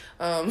career.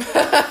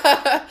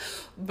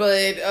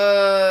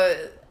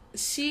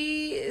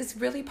 She is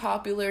really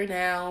popular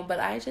now, but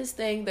I just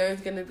think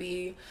there's going to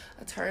be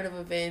a turn of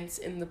events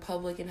in the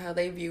public and how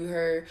they view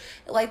her.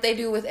 Like they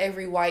do with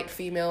every white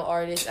female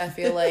artist. I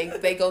feel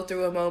like they go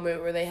through a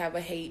moment where they have a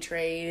hate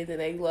train and then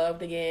they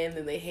loved again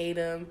and they hate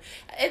them.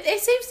 It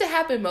seems to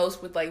happen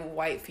most with like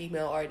white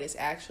female artists,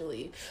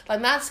 actually.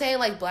 I'm not saying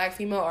like black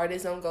female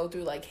artists don't go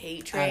through like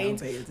hate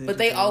trains, but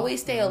they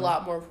always stay a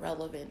lot more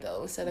relevant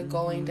though, instead of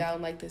going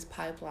down like this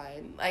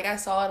pipeline. Like I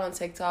saw it on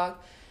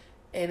TikTok.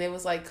 And it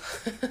was like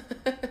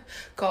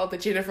called the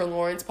Jennifer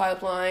Lawrence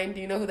pipeline.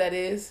 Do you know who that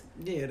is?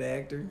 Yeah, the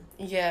actor.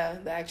 Yeah,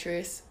 the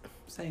actress.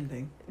 Same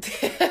thing.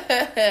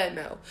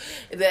 No.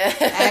 The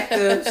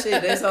actor,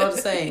 shit, that's all the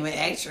same. An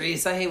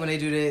actress, I hate when they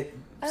do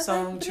that.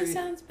 Song tree. It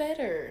sounds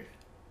better.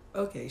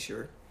 Okay,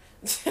 sure.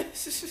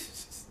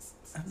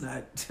 I'm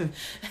not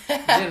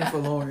Jennifer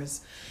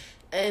Lawrence.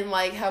 And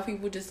like how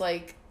people just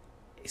like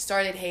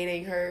started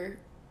hating her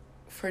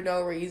for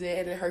no reason,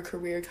 and then her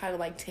career kind of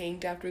like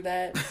tanked after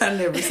that. I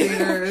never seen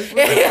her.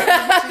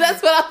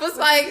 That's what I was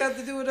like. Got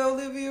to do with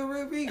Olivia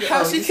Rodrigo.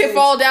 How she could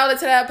fall down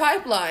into that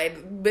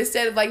pipeline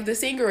instead of like the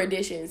singer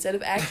edition, instead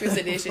of actress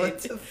edition. What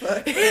the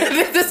fuck?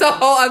 This is a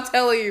whole. I'm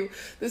telling you,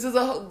 this is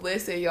a whole.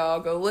 Listen, y'all,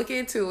 go look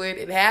into it.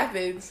 It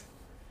happens.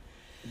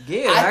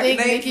 Yeah, I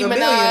think Nicki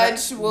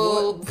Minaj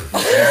will.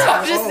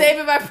 I'm just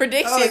naming my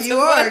predictions. Oh, you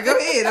are. Go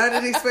ahead. I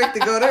didn't expect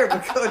to go there,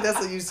 but that's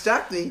what you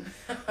shocked me.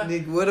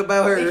 Nick, what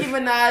about her? Nicki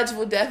Minaj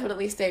will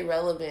definitely stay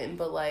relevant,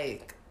 but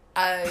like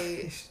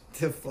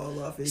to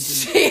fall off.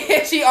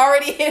 She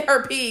already hit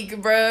her peak,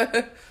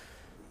 bruh.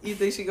 You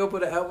think she gonna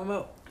put an album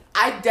out?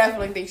 I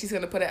definitely think she's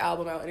gonna put an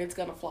album out, and it's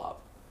gonna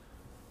flop.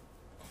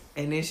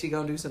 And then she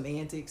gonna do some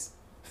antics.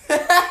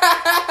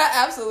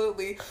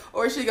 Absolutely.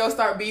 Or she gonna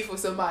start beef with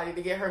somebody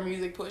to get her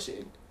music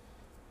pushing.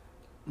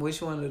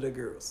 Which one of the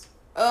girls?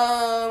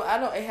 I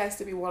don't. It has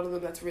to be one of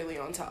them that's really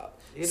on top.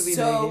 It'll be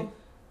Megan.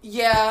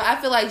 Yeah, I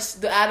feel like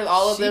out of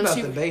all of them,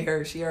 she about to bait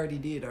her. She already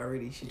did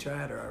already. She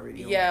tried her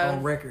already. Yeah,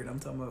 on record. I'm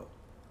talking about.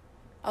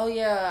 Oh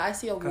yeah, I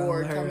see a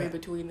war coming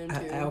between them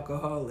two.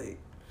 Alcoholic.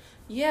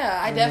 Yeah,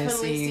 I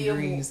definitely see a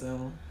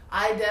war.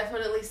 I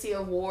definitely see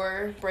a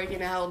war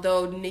breaking out,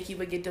 though Nicki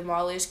would get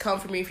demolished. Come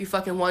for me if you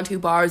fucking want to,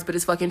 bars, but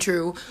it's fucking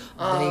true.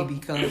 They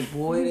become,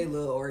 boy, they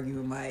little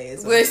arguing my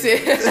ass. Listen.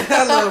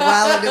 I love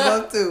wilding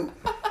them up, too.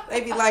 They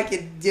be like,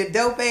 you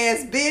dope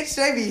ass bitch.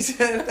 They be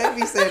saying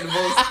the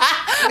most.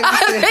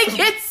 They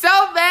get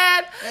so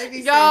mad. They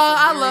be y'all,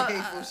 saying some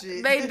hateful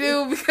shit. They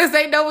do, because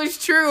they know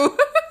it's true.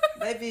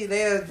 Maybe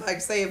they'll like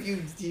say if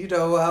you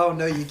know, I don't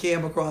know, your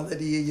camera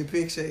quality and your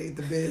picture ain't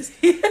the best.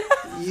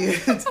 Yeah.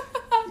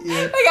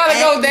 They gotta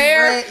go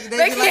there.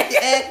 They be like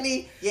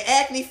your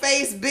acne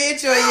face,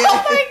 bitch, or your.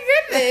 Oh my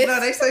goodness. No,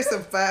 they say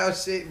some foul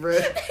shit, bro.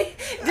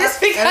 Just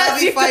because and I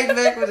be fighting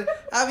back with.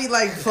 I be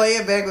like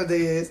playing back with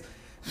theirs.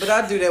 But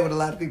I do that with a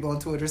lot of people on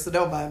Twitter, so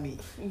don't mind me.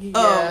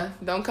 Yeah,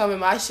 don't come in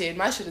my shit.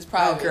 My shit is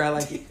private. I don't care. I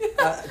like it.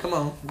 Come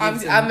on.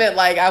 I meant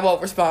like I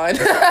won't respond.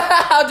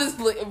 I'll just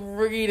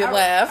read and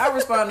laugh. I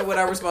respond to what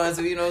I respond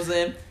to. You know what I'm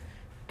saying?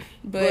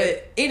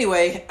 But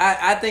anyway,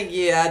 I think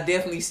I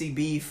definitely see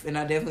beef, and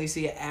I definitely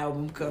see an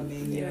album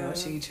coming. You know,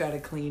 she try to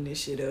clean this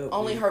shit up.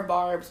 Only her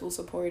barbs will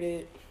support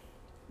it.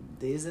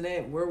 Isn't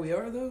that where we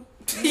are though?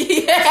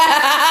 Yeah,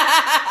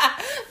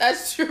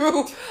 that's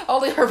true.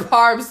 Only her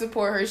barbs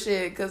support her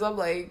shit. Cause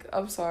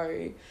I'm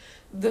sorry.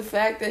 The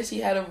fact that she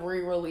had to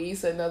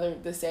re-release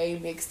the same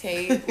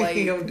mixtape, like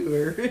he gonna do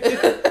her.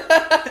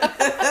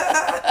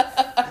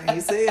 I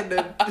ain't saying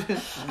nothing.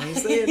 I ain't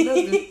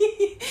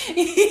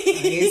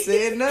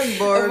saying nothing,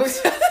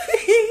 Barbs.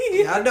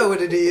 I know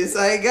what it is.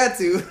 I ain't got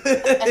to.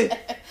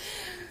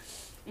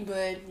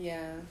 But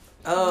yeah.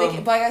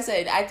 Like I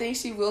said, I think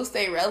she will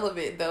stay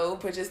relevant though,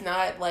 but just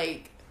not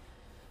like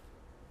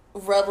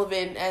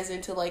relevant as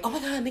into like, oh my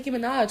god, Nicki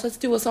Minaj, let's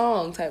do a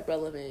song type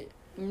relevant.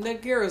 The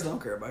girls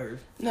don't care about her.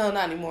 No,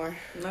 not anymore.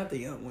 Not the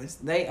young ones.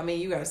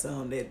 You got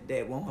some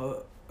that want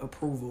her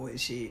approval and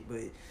shit,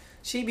 but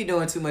she be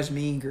doing too much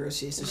mean girl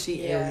shit, so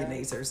she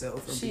alienates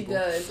herself from people. She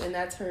does, and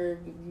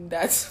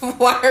that's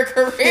why her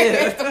career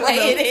is the way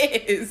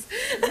it is.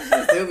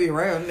 She'll still be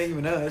around, Nicki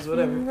Minaj,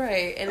 whatever.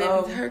 Right, and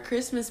then her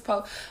Christmas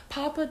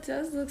Papa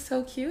does look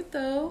so cute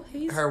though.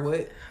 Her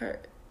what?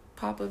 Her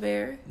Papa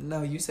Bear.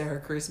 No, you said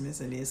her Christmas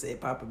and then said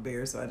Papa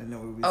Bear, so I didn't know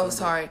what we. Oh,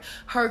 sorry. About.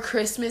 Her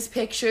Christmas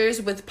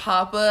pictures with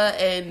Papa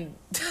and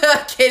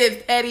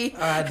Kenneth Petty. Oh,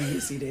 I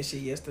did see that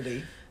shit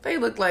yesterday. They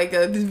look like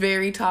a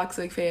very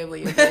toxic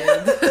family. They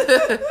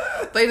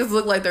just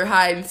look like they're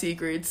hiding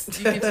secrets.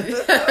 You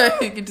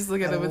can just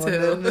look at them and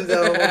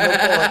tell.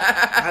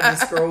 I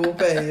just scroll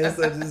past.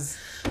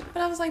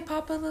 But I was like,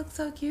 Papa looks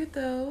so cute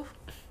though.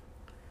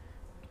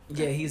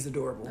 Yeah, he's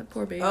adorable. That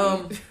poor baby.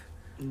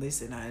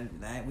 Listen,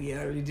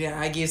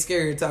 I get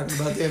scared talking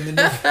about them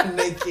and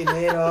Nicki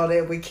and all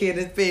that with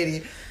Kenneth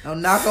Petty.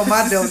 Don't knock on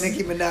my door,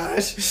 Nicki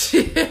Minaj.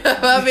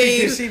 I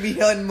mean, she be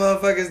hunting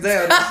motherfuckers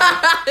down.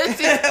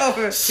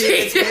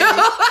 She do.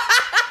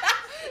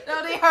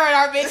 No, they heard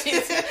our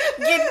bitches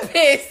getting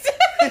pissed.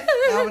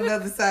 I'm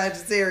another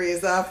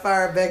Sagittarius. I'll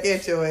fire back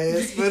at your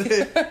ass,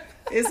 but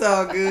it's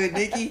all good,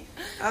 Nicki.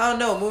 I don't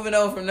know. Moving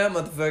on from that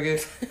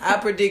motherfucker, I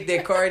predict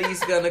that Cardi's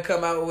gonna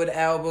come out with an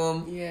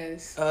album.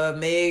 Yes.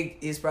 Meg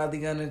is probably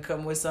gonna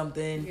come with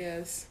something.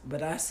 Yes.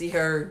 But I see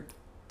her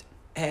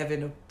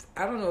having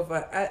I don't know if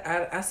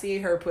I see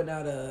her putting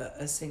out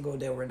a single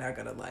that we're not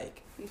gonna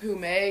like. Who,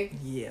 Meg?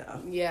 Yeah.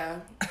 Yeah.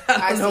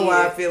 I don't know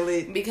why I feel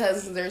it.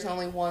 Because there's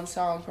only one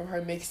song from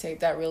her mixtape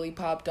that really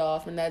popped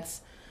off, and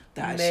that's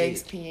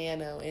Meg's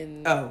Piano.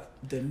 And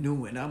the new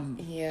one.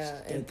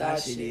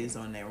 That shit is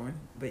on that one.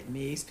 But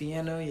Meg's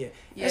Piano, yeah.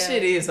 That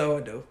shit is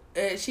hard though.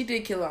 She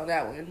did kill on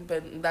that one,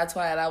 but that's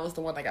why that was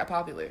the one that got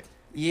popular.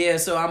 Yeah,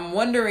 so I'm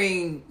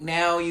wondering,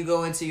 now you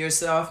go into your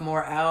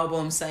sophomore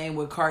album, same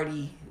with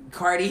Cardi.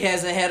 Cardi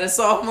hasn't had a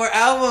sophomore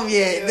album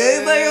yet.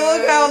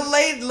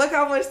 Like, look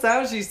how much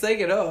time she's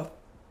taking off.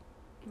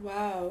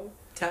 Wow.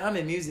 Time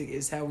in music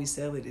is how we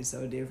sell it is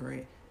so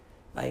different.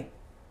 Like,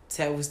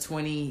 Ted was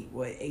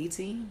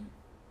 18?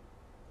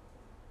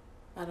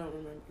 I don't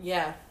remember.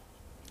 Yeah.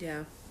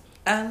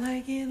 I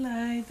like it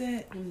like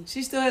that.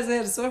 She still hasn't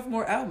had a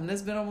sophomore album.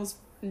 That's been almost...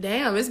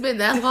 Damn, it's been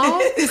that long?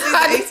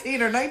 It's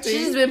 18 or 19.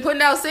 She's been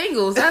putting out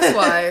singles, that's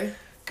why.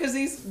 Because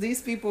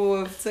these people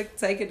have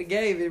taken the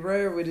game and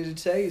ran with it and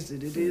changed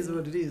it. It is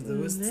what it is,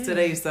 though. It's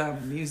today's time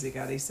of music,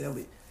 how they sell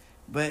it.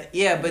 But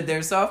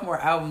their sophomore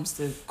albums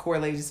to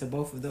correlated to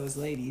both of those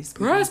ladies.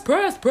 Press.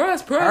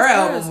 Her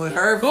album with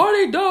her.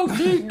 Cardi don't.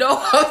 She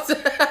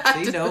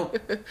don't.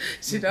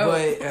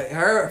 But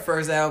her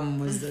first album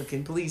was the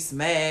complete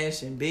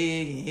smash and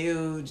big and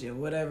huge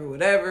and whatever.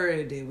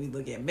 And then we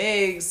look at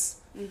Meg's.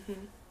 Mm-hmm.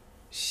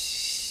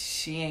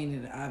 She ain't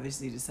in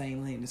obviously the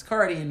same lane as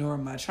Cardi, nor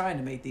am I trying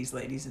to make these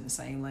ladies in the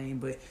same lane.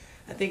 But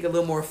I think a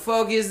little more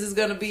focus is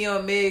going to be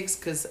on Meg's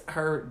because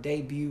her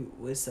debut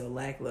was so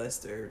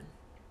lackluster.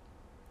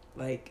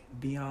 Like,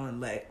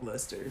 beyond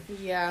lackluster.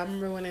 Yeah, I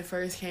remember when it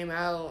first came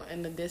out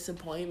and the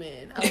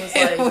disappointment. I was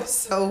like... It was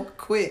so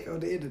quick on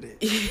the internet.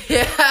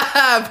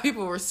 Yeah,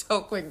 people were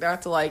so quick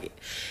not to like it.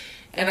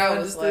 And I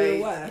was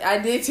like... Why. I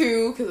did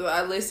too, because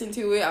I listened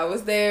to it. I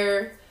was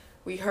there.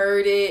 We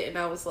heard it, and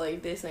I was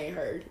like, this ain't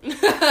heard.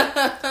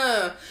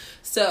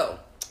 So.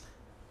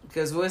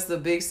 Because what's the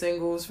big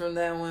singles from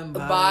that one?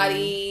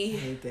 Body. I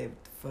hate that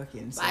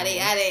fucking song. Body.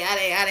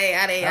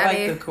 I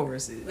like the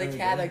choruses. The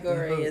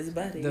category is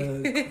body.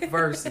 The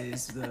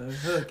verses, the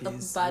hook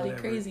is body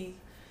whatever. Crazy.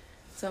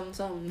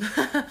 Something.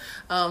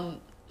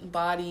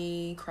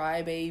 Body,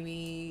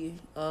 Crybaby.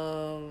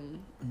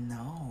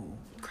 No.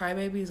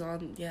 Crybaby's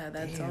on. Yeah,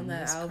 that's on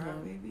that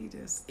album.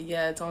 Crybaby,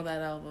 yeah, it's on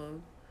that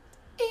album.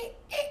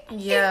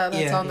 Yeah,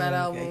 that's on that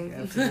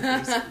album.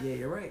 Okay. Yeah,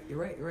 you're right.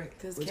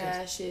 Because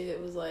Cash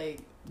It was like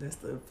that's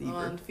the Fever.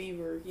 On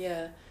Fever.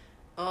 Yeah.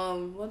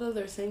 What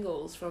other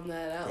singles from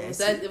that album? Was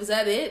That's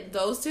that it?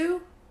 Those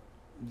two?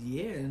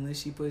 Yeah, unless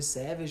she put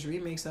Savage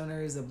remix on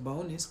her as a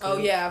bonus. Oh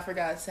yeah, I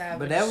forgot Savage.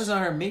 But that was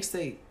on her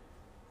mixtape.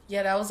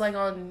 Yeah, that was like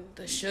on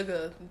the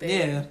Sugar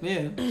thing.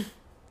 Yeah.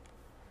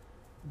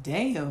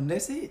 Damn,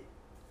 that's it.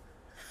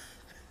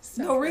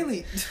 No,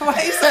 really.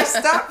 Why you say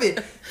stop it?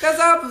 Because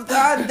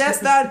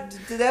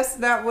that's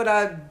not what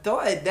I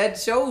thought. That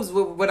shows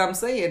what I'm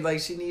saying. Like,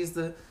 she needs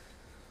to.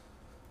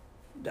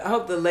 I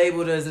hope the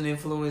label doesn't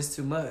influence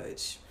too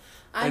much.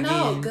 I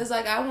know, because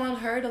like I want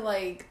her to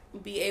like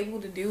be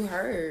able to do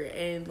her,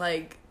 and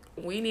like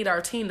we need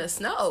our Tina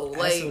Snow.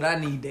 Like, that's what I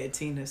need. That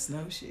Tina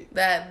Snow shit.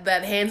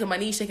 That hands on my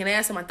knees, shaking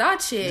ass on my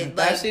thought shit. Yeah,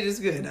 that shit is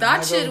good.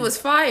 That shit was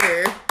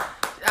fire.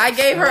 I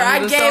gave her a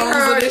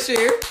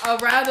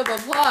round of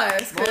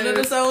applause. One of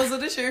the songs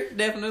of this year,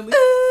 definitely.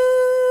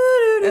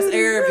 That's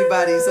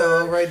everybody's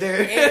song right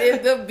there. And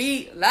if the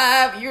beat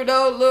live, you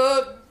don't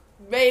look,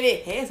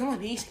 baby. Hands on my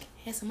knees,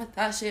 hands on my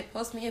thought shit.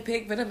 Post me a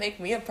pic, better make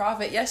me a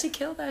profit. Yeah, she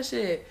killed that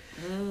shit.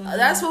 Mm-hmm.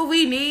 That's what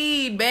we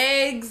need,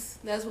 bags.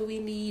 That's what we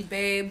need,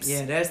 babes.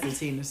 Yeah, that's the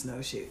Tina Snow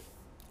shit.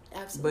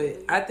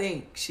 Absolutely. But I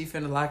think she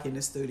finna lock in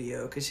the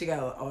studio because she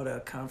got all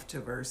the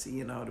controversy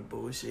and all the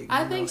bullshit.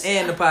 I think so.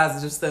 And the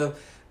positive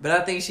stuff. But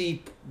I think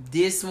she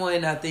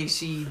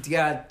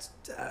got,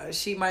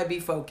 she might be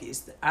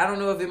focused. I don't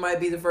know if it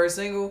might be the first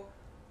single,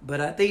 but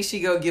I think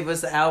she gonna give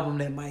us an album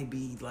that might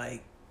be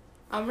like,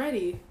 I'm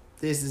ready.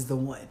 This is the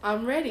one.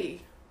 I'm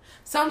ready.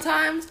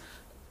 Sometimes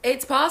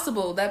it's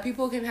possible that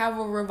people can have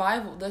a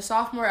revival. The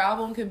sophomore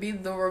album could be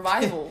the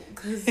revival.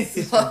 It's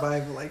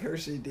revival like her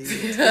shit did.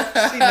 She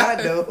not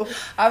though.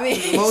 I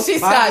mean, the most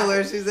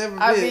popular she's ever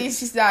been. I mean,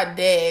 she's not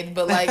dead,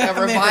 but like a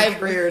revival.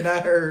 Career,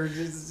 not her.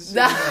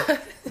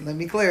 Let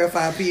me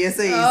clarify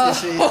PSAs and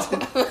shit.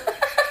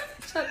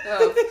 Shut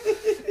up.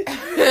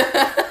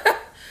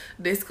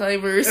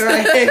 Disclaimers.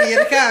 Right, in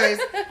the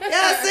comments.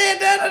 Y'all said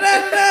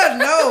da.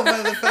 No,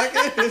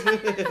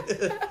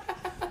 motherfucker.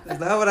 That's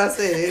not what I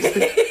said.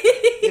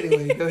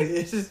 Anyway, go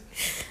ahead.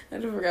 I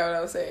just forgot what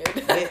I was saying.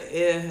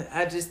 Yeah,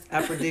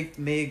 I predict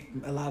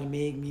a lot of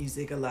Meg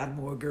music, a lot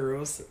more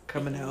girls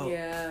coming out.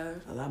 Yeah.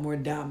 A lot more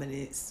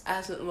dominance.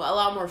 Absolutely. A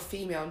lot more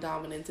female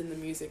dominance in the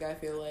music, I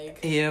feel like.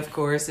 Yeah, of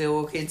course. It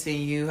will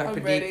continue. I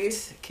predict ready.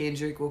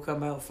 Kendrick will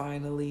come out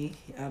finally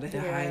out of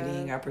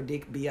hiding. I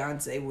predict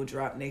Beyonce will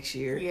drop next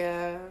year.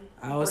 Yeah.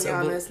 I also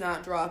Rihanna's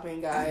not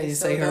dropping, guys. I didn't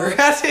say her. Did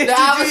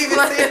you even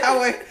say how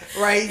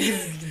right?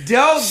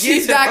 Don't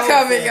She's not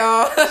coming,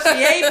 y'all.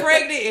 She ain't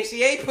pregnant and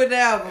she ain't putting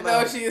out.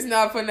 No, she is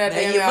not putting that now,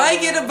 you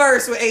might get a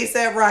verse with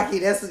A$AP Rocky.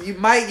 You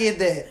might get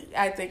that.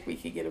 I think we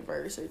could get a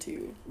verse or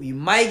two. You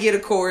might get a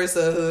chorus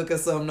or a hook or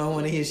something on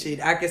one of his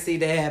shit. I can see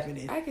that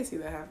happening.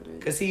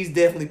 Because he's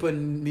definitely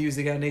putting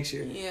music out next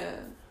year. Yeah.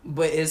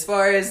 But as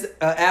far as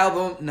an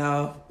album,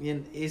 no,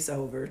 it's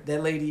over.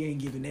 That lady ain't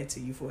giving that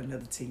to you for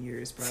another 10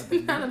 years,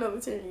 probably. Not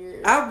another 10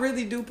 years. I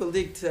really do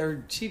predict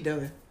her. She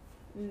done.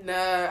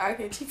 No,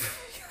 she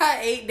got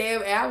 8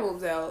 damn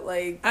albums out.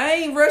 Like, I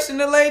ain't rushing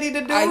the lady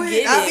to do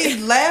it. I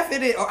be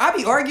laughing at, or I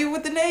be arguing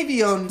with the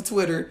Navy on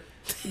Twitter.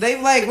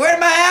 They like, where's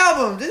my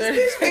album?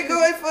 This bitch been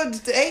going for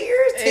 8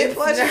 years, 10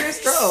 plus years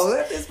strong.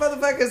 Let this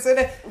motherfucker say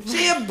that.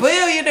 She a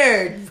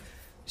billionaire.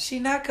 She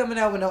not coming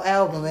out with no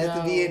album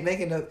after being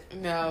making a.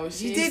 No,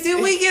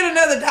 did we get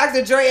another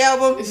Dr. Dre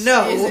album?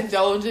 No, she's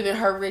indulging in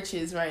her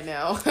riches right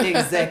now.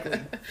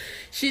 Exactly.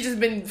 She just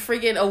been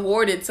freaking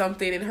awarded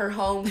something in her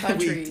home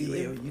country.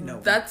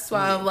 That's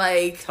why I'm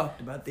like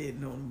talked about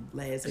that on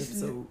last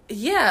episode.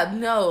 Yeah,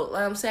 no,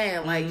 like I'm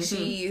saying, like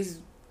she's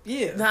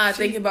not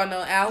thinking about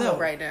no album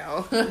right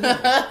now.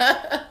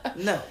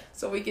 No,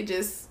 so we could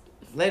just.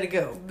 Let it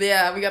go.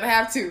 Yeah, we gotta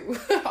have to.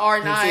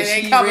 R9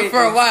 ain't coming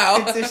for a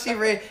while. Until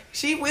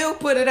she will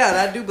put it out.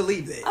 I do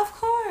believe that. Of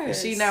course.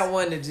 She not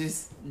one to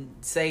just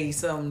say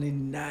something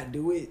and not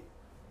do it.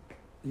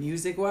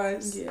 Music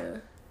wise. Yeah.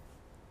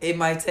 It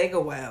might take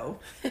a while.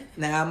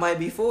 Now I might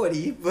be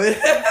 40, but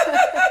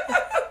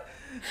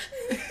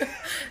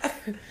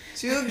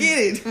she'll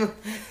get it.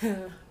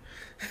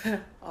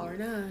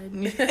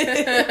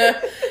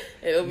 R9.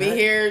 It'll be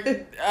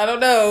here, I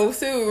don't know,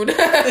 soon.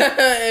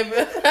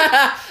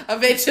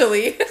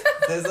 Eventually.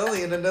 That's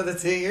only in another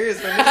 10 years.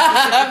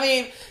 I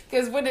mean,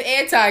 because when did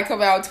Anti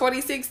come out?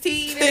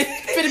 2016?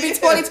 It's going to be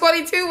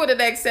 2022 in the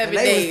next 7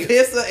 days.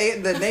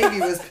 The Navy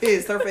was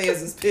pissed. Her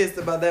fans was pissed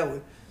about that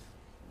one.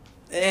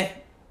 It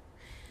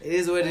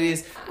is what it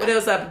is. What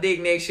else I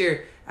predict next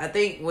year? I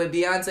think with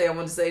Beyonce, I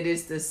want to say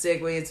this to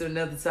segue into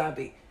another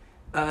topic.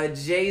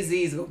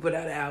 Jay-Z's going to put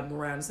out an album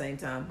around the same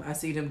time. I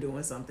see them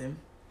doing something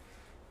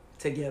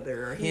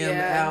together. Or him,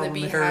 album,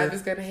 the Beehive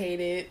is going to hate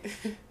it.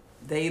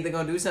 They either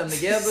going to do something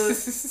together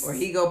or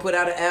he going to put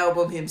out an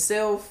album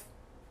himself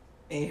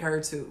and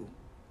her too.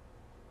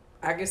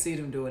 I can see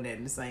them doing that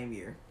in the same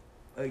year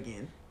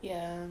again.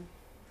 Yeah.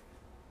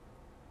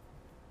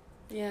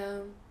 Yeah.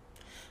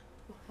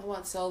 I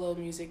want solo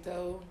music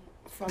though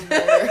from her.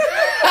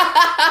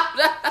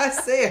 I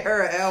said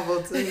her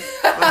album too.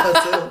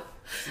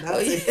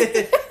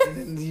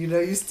 You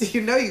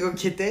know you gonna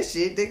get that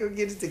shit. They gonna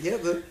get it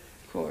together.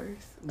 Of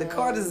course. The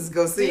Carters is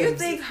gonna see. Do you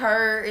think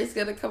her is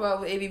gonna come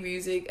out with any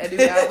music, a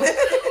new album?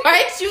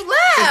 Why'd you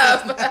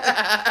laugh?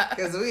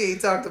 Because we ain't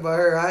talked about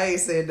her. I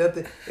ain't said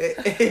nothing.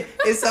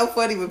 It's so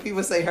funny when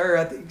people say her.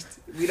 I think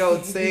we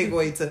don't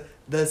segue to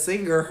the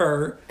singer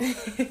her.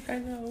 I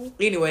know.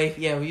 Anyway,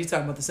 yeah, well, you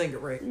talking about the singer,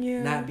 right?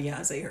 Yeah. Not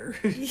Beyonce, her.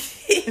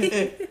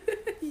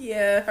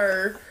 Yeah,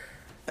 her.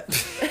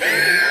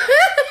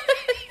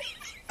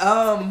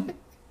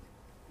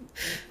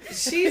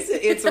 She's an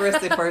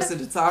interesting person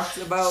to talk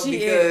about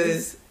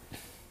because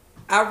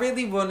I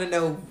really want to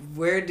know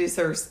where does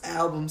her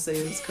album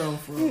sales come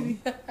from.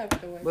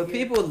 But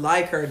people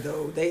like her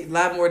though. They a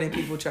lot more than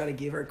people try to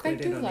give her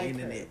credit on the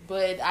internet. Her,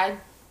 but I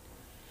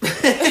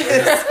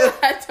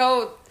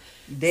don't.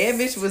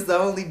 Damage was the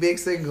only big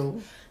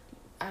single.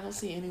 I don't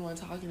see anyone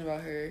talking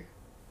about her.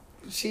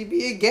 She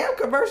be in Gap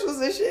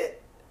commercials and shit.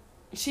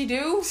 She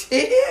do?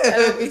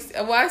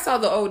 Yeah. Well, I saw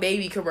the Old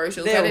Navy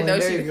commercials. There I didn't know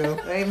there she. You go.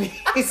 I mean,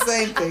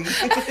 same thing.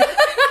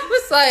 I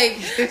was like,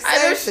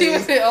 I know she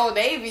was in Old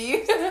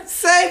Navy.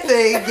 Same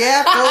thing.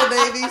 Gap, Old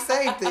Navy,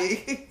 same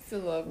thing. Still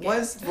love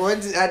Gap.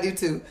 Once I do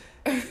too,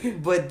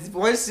 but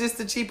one's just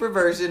a cheaper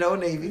version.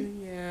 Old Navy.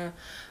 Yeah.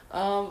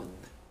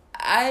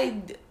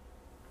 I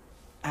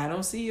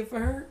don't see it for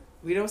her.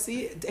 We don't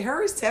see it.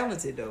 Her is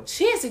talented though.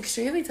 She is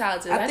extremely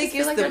talented. I think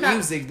it's like the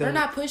music though. They're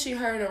not pushing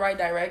her in the right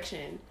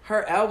direction.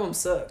 Her album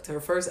sucked.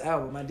 Her first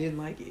album, I didn't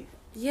like it.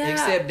 Yeah.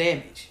 Except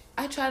Damage.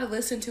 I tried to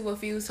listen to a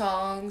few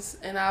songs,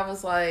 and I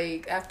was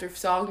like, after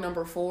song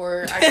number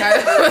 4, I kind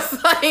of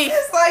was like,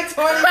 it's like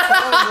 20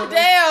 songs.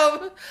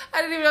 Damn,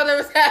 I didn't even know there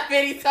was that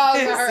many songs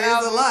on her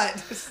album. A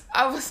lot.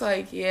 I was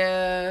like,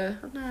 yeah,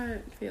 I'm not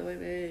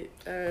feeling it.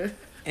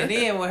 And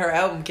then when her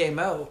album came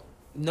out,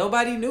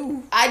 nobody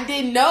knew. I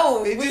didn't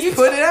know. They just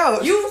put it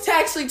out. You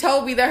actually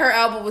told me that her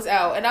album was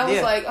out, and I was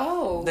like,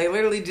 oh. They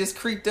literally just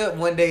creeped up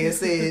one day and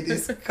said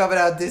it's coming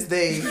out this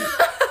day.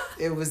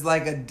 It was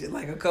like a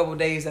couple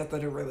days after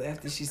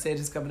she said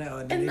it's coming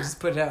out, and then they just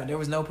put it out. There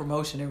was no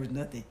promotion. There was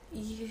nothing.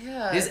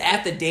 Yeah. This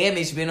After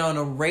Damage been on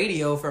the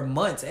radio for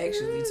months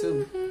actually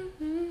too.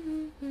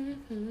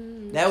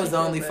 That was the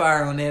only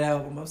fire on that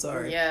album. I'm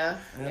sorry. Yeah.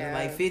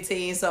 Like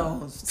 15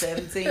 songs,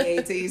 17,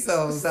 18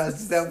 songs.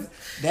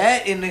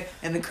 That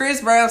and the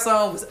Chris Brown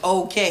song was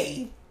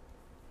okay.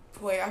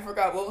 Wait, I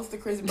forgot. What was the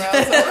Chris Brown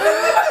song?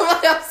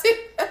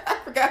 I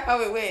forgot how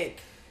it went.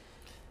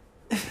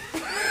 Why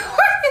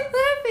are you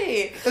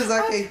laughing? Because I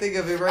can't think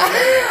of it right now.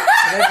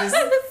 That just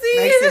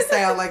makes it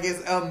sound like it's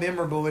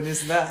unmemorable, and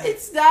it's not.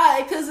 It's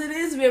not, because it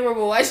is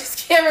memorable. I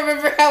just can't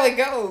remember how it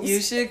goes. You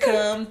should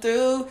come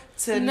through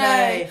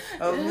tonight.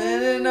 A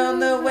minute on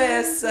the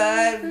west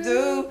side,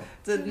 do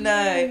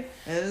tonight.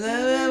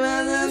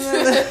 Yeah,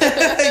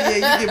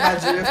 you get my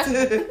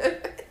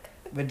drift.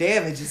 But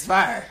Damage is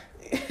fire.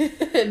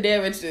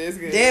 Damage is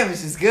good.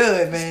 Damage is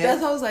good, man.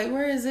 That's why I was like,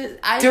 where is it?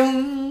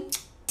 Doom,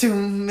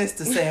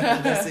 Mr.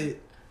 Sample. That's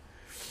it.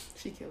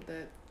 She killed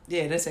that.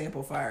 Yeah, that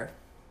sample fire.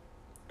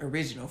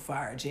 Original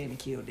fire. Jamie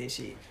killed that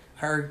shit.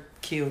 Her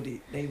killed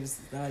it. They was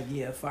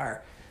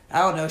fire. I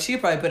don't know. She'll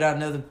probably put out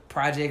another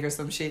project or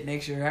some shit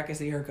next year. I can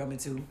see her coming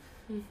too.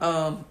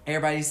 Mm-hmm.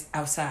 Everybody's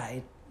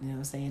outside, you know what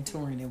I'm saying,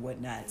 touring and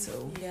whatnot.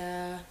 So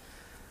yeah.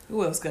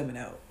 Who else coming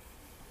out?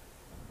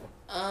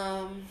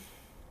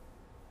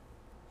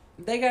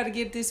 They got to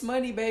get this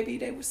money, baby.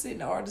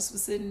 The artists were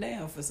sitting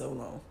down for so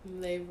long.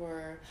 They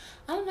were.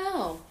 I don't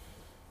know.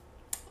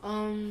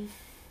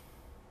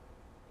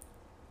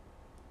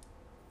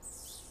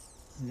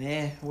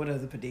 Yeah, what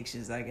other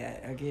predictions I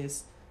got? I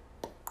guess.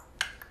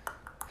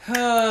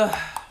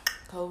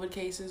 COVID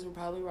cases will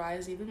probably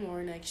rise even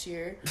more next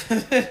year.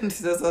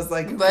 That's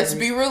like. Let's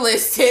be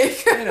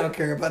realistic. They don't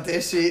care about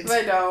that shit.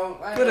 They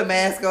don't. Put a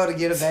mask on and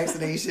get a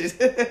vaccination.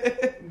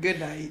 Good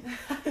night.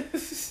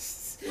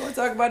 You want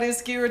to talk about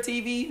Insecure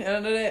TV?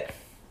 None of that.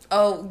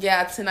 Oh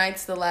yeah,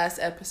 tonight's the last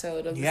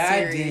episode of the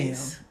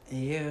series.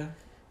 Damn. Yeah.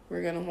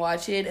 We're gonna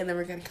watch it and then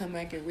we're gonna come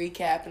back and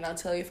recap, and I'll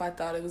tell you if I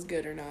thought it was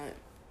good or not.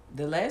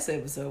 The last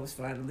episode was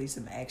finally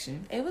some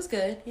action. It was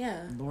good,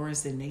 yeah.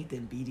 Lawrence and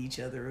Nathan beat each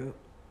other up,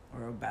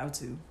 or about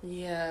to.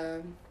 Yeah.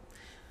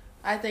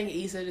 I think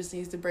Issa just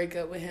needs to break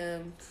up with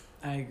him.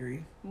 I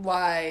agree.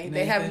 Why? Nathan?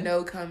 They have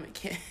no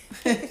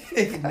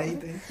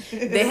Nathan.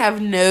 They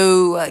have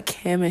no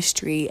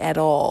chemistry at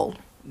all.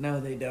 No,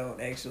 they don't,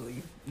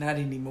 actually. Not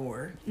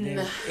anymore.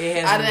 No.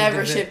 I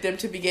never shipped them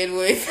to begin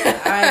with.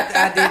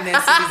 I didn't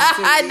at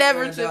season 2. I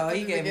never shipped them.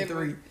 He gave me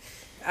 3.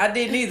 I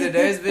didn't either.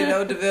 There's been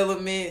no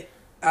development.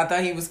 I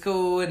thought he was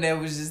cool, and that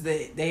was just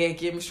that they had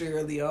chemistry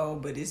early on,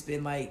 but it's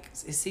been like,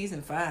 it's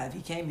season 5.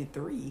 He came in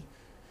 3.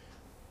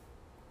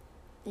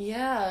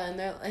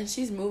 Yeah, and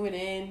she's moving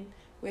in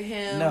with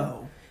him.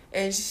 No.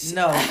 And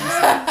no.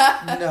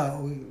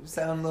 You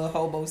sound a little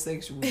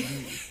homosexual.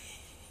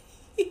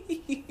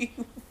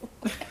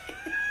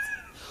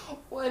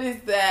 What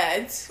is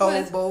that?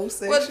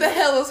 Hobosexual. What the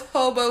hell is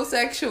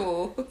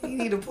hobosexual? You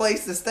need a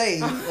place to stay,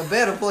 a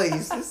better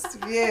place.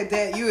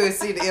 That you would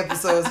see the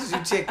episodes as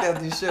you checked out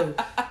this show.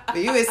 But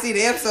you would see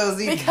the episodes.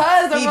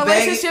 Because the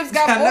relationships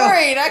got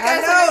boring.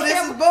 I know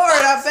this is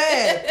boring. I'm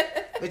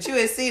bad. But you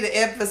would see the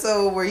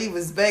episode where he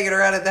was banging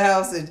around at the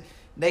house and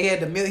they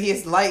had the milk.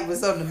 His light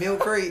was on the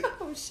milk crate.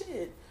 Oh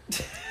shit!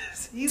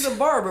 He's a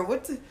barber.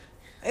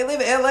 They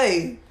live in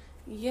L.A.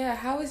 Yeah,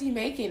 how is he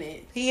making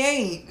it? He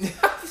ain't.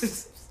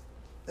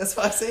 That's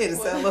why I said it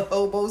sounds like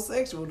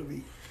homosexual to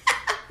me.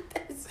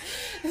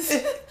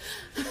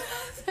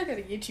 I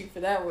gotta get you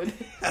for that one.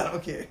 I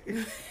don't care.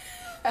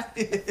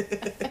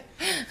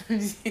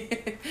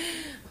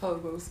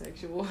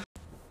 Homosexual.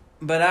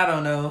 But I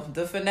don't know.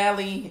 The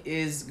finale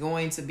is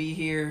going to be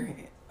here.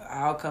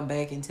 I'll come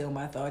back and tell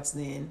my thoughts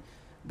then.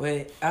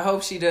 But I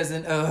hope she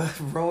doesn't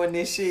ruin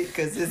this shit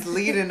because it's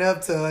leading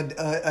up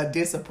to a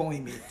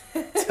disappointment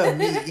to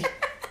me.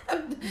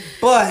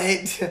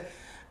 But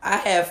I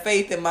have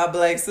faith in my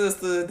black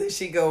sister that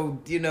she go,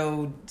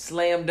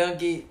 slam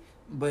dunk it.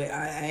 But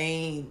I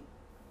ain't.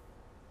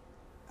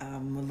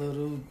 I'm a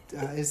little.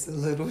 It's a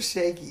little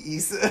shaky,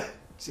 Issa.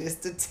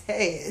 Just a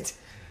tad.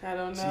 I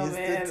don't know, just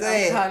man.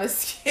 I'm kind of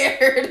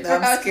scared.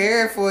 I'm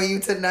scared for you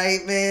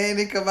tonight, man.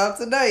 It come out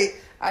tonight.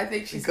 I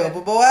think she's a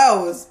couple more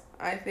hours.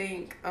 I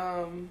think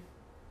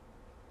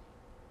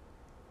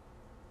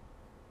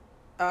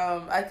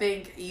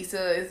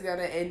Issa is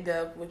gonna end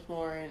up with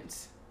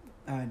Lawrence.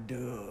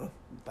 Duh.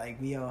 Like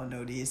we all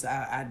know this.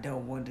 I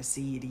don't want to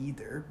see it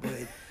either,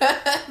 but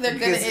they're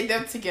gonna end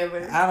up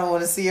together. I don't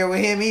want to see her with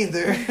him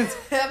either.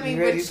 I mean,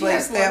 you ready to play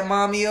step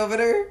mommy over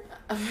there?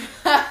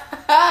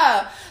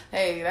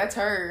 Hey, that's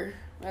her.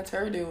 That's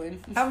her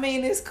doing. I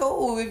mean, it's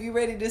cool if you're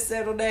ready to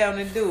settle down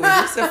and do it.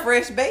 It's a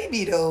fresh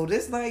baby though.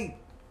 That's like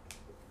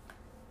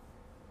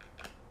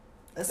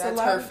that's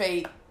her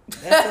fate.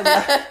 That's a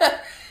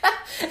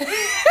lot.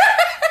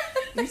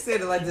 You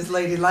said it like this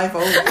lady life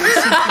over. She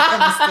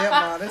become a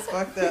stepmom. That's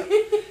fucked up.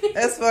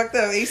 That's fucked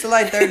up. He's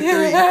like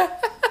 33.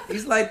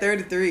 He's like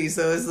 33,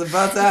 so it's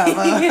about time.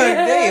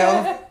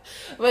 Damn.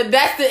 But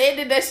that's the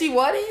ending that she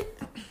wanted?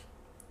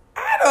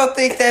 I don't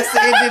think that's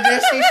the ending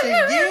that she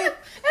should get.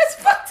 That's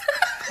fucked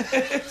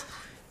up.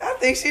 I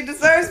think she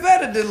deserves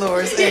better than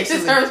Lawrence, actually. He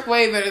deserves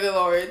way better than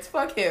Lawrence.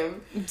 Fuck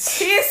him. He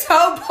is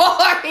so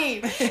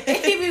boring.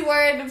 He be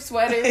wearing them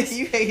sweaters.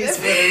 You hate his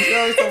sweaters. You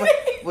always talking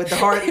about with the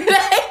heart. I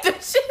hate them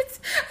shits.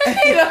 I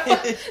hate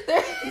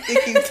them. You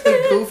think he's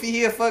too goofy?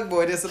 He a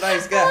fuckboy. That's a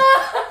nice guy.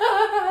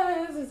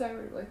 That's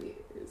exactly what he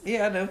is.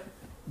 Yeah, I know.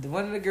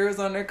 One of the girls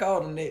on there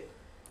called him that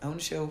on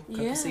the show a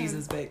couple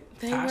seasons back.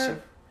 Tasha.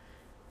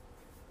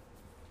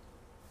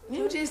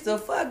 You just a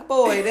fuck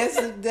boy.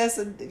 That's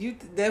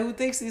who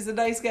thinks he's a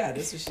nice guy.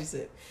 That's what she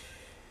said.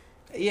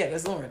 Yeah,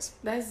 that's Lawrence.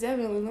 That's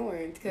definitely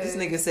Lawrence. This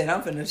nigga said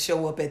I'm finna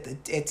show up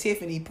at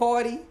Tiffany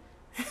party,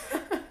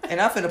 and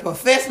I'm finna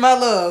profess my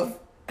love.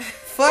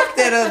 Fuck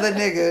that other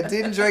nigga.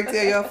 Didn't Drake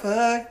tell y'all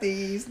fuck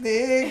these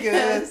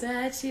niggas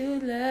that you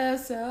love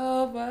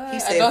so much? He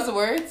said, I know some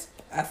words.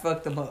 I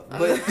fucked them up,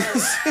 but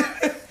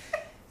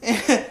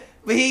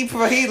but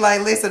he like,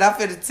 listen, I'm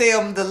finna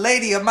tell the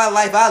lady of my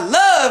life I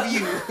love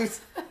you.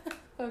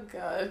 Oh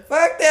God.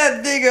 Fuck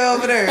that nigga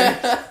over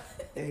there.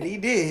 And he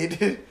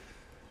did.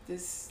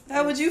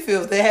 How would you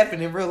feel if that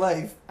happened in real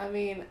life? I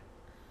mean,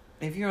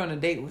 if you're on a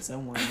date with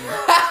someone,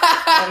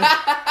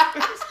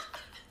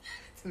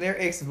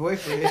 their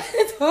ex-boyfriend, you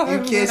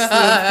catch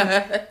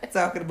them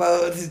talking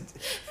about,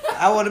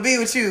 I want to be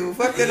with you.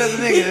 Fuck that other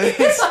nigga.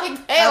 Like,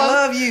 I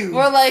love you.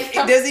 More like,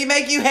 does he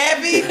make you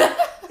happy?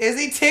 Does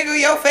he tickle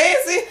your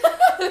fancy?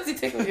 Does he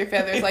tickle your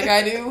feathers like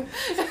I do?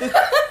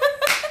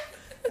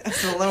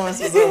 That's what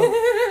Lawrence was on.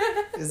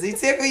 Does he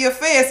tickle your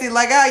fancy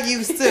like I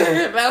used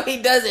to? No,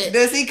 he doesn't.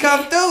 Does he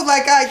come through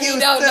like I used to? He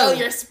don't know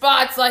your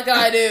spots like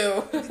I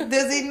do.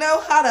 Does he know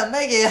how to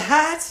make it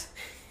hot?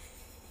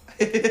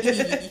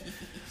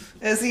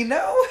 Does he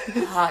know?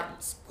 Hot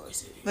and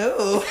spicy.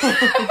 No.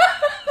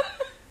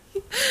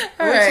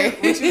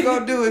 Alright. What you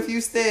gonna do if you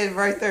stand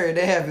right there and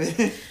that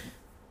happened?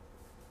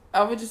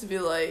 I would just be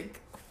like,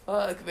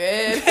 fuck,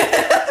 man.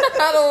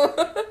 I don't.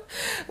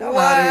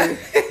 Why?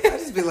 I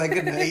just be like,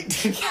 good night.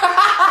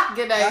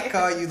 Good night. I'll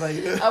call you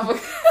later.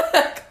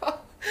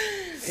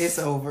 It's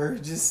over.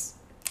 Just.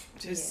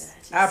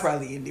 I'll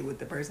probably end it with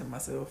the person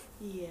myself.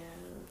 Yeah.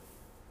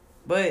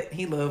 But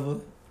he love her.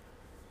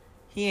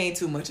 He ain't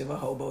too much of a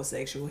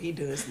hobosexual. He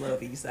does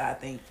love Issa, I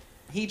think.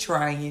 He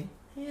trying.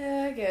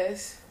 Yeah, I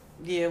guess.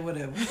 Yeah,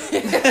 whatever.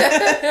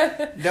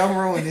 Don't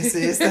ruin this,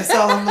 sis. That's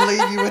all I'm gonna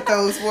leave you with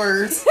those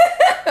words.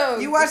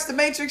 You watched The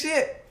Matrix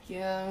yet?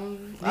 Yeah.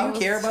 Do you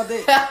care about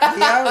that?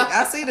 Yeah,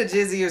 I see the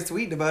Jizziers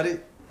tweeting about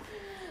it.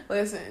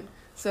 Listen,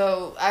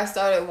 so I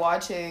started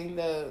watching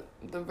the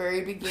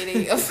very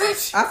beginning of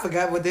the I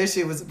forgot what that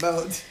shit was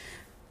about.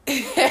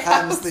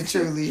 Honestly,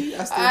 truly.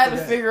 I had to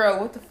figure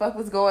out what the fuck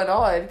was going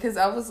on because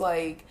I was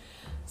like,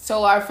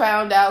 so I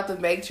found out the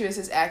Matrix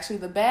is actually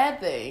the bad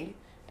thing.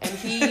 And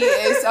he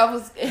is, I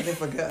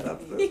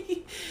forgot.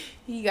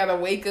 He gotta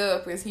wake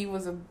up because he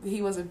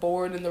wasn't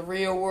born in the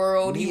real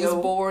world. He was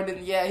born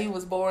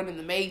in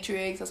the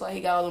Matrix. That's why he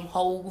got all them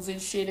holes and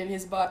shit in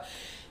his body.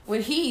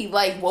 When he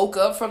woke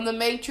up from the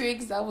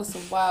Matrix, that was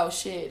some wild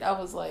shit. I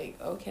was like,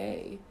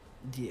 okay.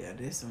 Yeah,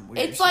 there's some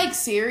weird It's shit.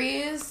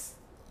 Serious.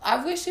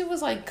 I wish it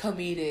was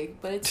comedic,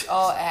 but it's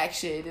all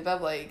action, and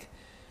I'm like,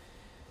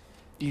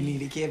 you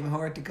needed Kevin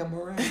Hart to come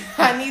around.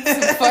 I need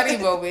some funny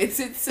moments.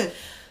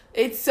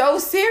 It's so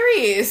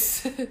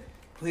serious.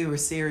 We were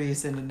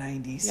serious in the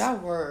 90s. Y'all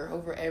were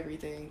over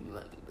everything.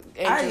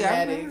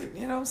 I remember,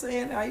 you know what I'm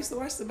saying? I used to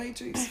watch The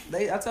Matrix.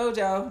 I told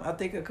y'all, I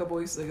think a couple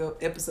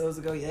episodes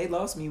ago, they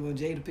lost me when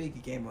Jada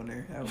Pinkett came on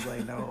there. I was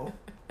like, no.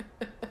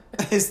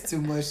 It's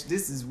too much.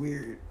 This is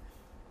weird.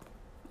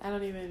 I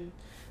didn't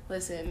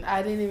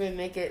even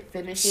make it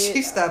finish it.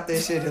 She stopped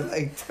that shit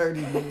in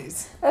 30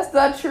 minutes. That's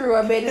not true.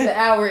 I made it an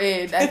hour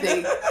in, I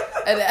think.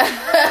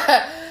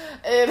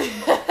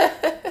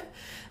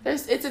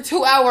 It's a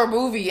 2-hour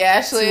movie,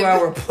 Ashley. 2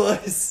 hour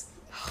plus.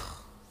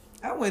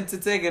 I went to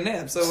take a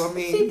nap, so I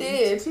mean. She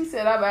did. She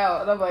said, I'm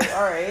out. And I'm like,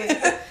 all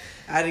right.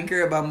 I didn't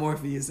care about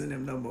Morpheus and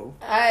them no more.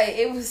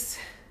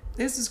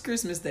 This was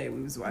Christmas Day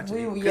we was watching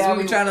it.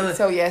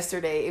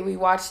 Yesterday. We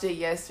watched it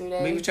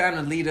yesterday. We were trying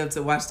to lead up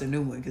to watch the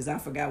new one because I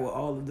forgot what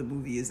all of the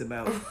movie is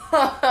about.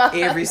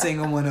 Every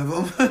single one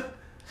of them.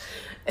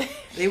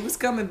 It was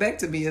coming back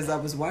to me as I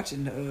was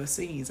watching the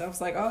scenes. I was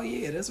like, oh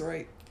yeah, that's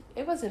right.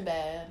 It wasn't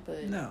bad,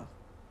 but no.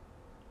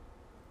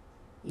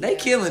 Yeah. They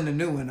killing the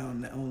new one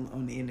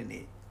on the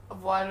internet.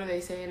 What are they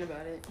saying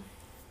about it?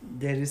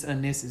 That it's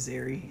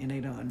unnecessary and they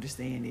don't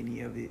understand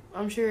any of it.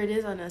 I'm sure it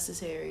is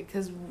unnecessary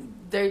because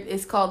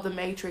it's called The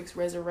Matrix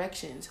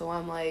Resurrection. So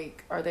I'm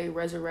like, are they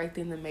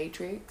resurrecting the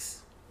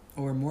Matrix?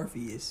 Or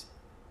Morpheus.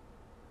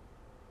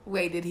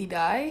 Wait, did he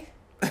die?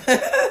 Did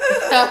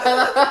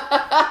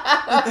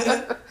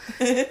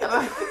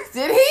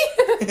he?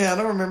 Yeah, I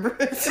don't remember.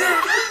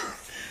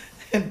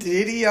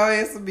 Did he? Y'all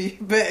answer me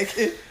back.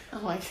 Oh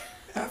my God.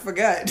 I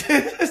forgot. So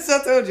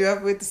I told you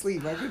I went to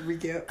sleep. I couldn't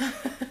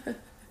recap.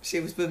 She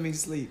was putting me to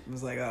sleep. I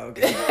was like, oh,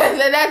 okay.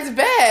 Then that's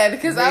bad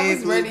because I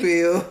was ready.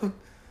 Pill.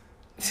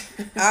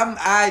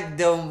 I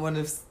don't want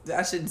to.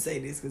 I shouldn't say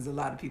this because a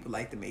lot of people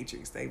like The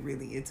Matrix. They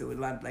really into it.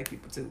 A lot of black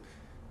people too.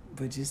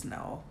 But just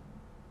no,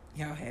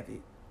 y'all have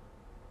it.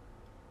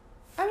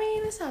 I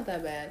mean, it's not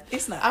that bad.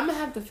 It's not. I'm gonna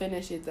have to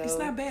finish it though. It's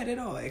not bad at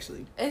all,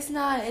 actually. It's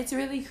not. It's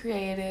really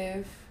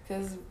creative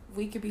because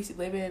we could be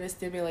living in a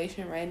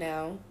simulation right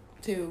now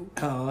too.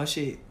 Oh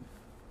shit.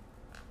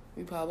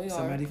 We probably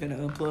Somebody finna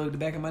unplug the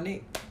back of my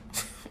neck.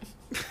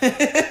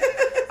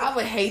 I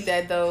would hate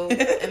that though.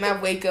 And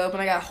I wake up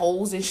and I got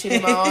holes and shit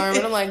in my arm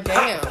and I'm like,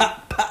 damn.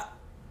 Pop, pop.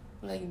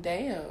 Like,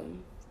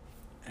 damn.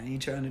 I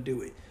ain't trying to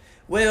do it.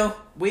 Well,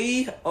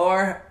 we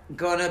are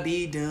gonna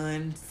be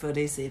done for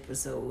this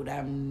episode.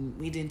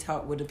 We didn't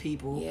talk with the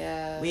people.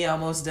 Yeah. We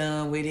almost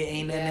done with it.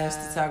 Ain't nothing else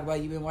to talk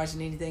about. You been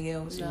watching anything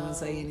else? No. You want to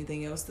say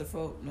anything else to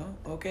folk? No?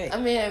 Okay. I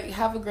mean,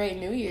 have a great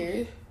New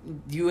Year.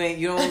 You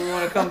don't even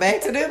want to come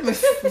back to them?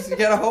 You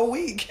got a whole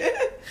week.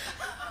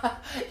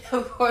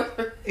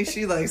 Is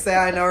she like, say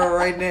I know her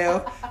right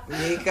now. We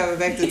ain't coming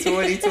back to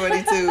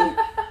 2022.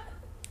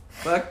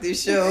 Fuck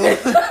this show.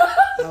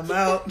 I'm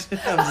out.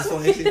 I'm just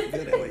playing. She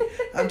feel that way.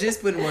 I'm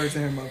just putting words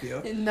in her mouth,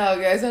 yo.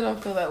 No, guys, I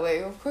don't feel that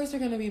way. Of course, we're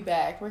gonna be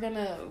back. We're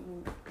gonna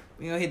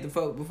hit the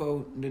folk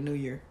before the new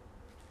year.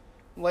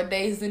 What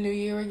day is the new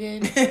year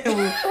again?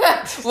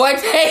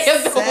 What day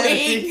of the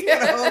week? You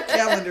got a whole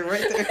calendar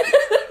right there.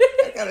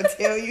 I gotta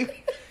tell you.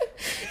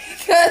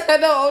 Because I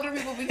know older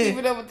people be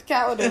keeping up with the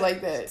calendar like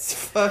that.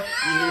 Fuck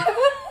you.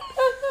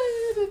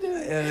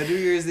 New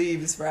Year's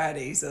Eve is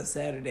Friday, so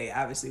Saturday,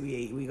 obviously,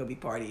 we gonna be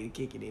partying and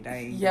kicking it. I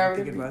ain't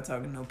thinking about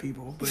talking to no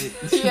people, but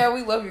yeah,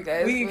 we love you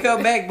guys. We can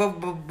come back,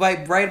 but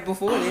like right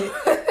before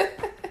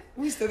that,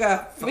 we still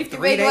got 3 days. We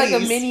can make like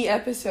a mini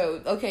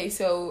episode. Okay,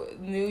 so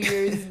New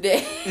Year's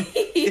Day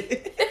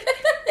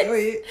Go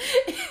ahead.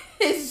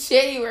 It's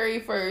January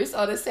 1st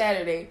on a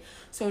Saturday,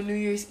 so New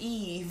Year's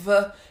Eve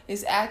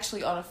is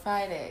actually on a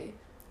Friday.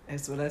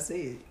 That's what I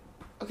said.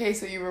 Okay,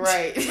 so you were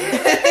right. I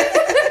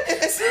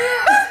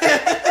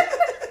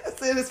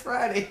said it's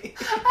Friday.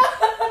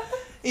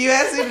 You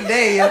asked me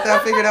today after I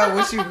figured out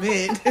what you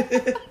meant.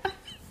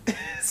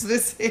 So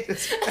this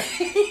is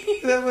Friday.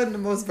 That wasn't the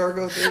most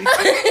Virgo thing.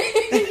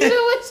 You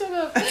know what? Shut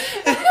up.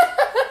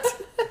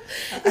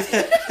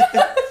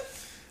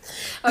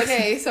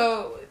 Okay,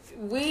 so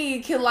we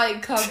can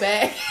like come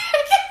back.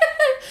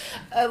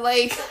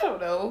 Like, I don't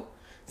know.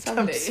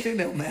 Someday. It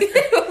don't matter.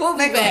 We'll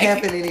be back. back.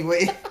 Happen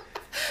anyway.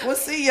 We'll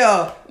see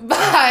y'all.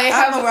 Bye.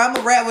 I'm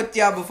gonna rap with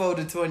y'all before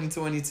the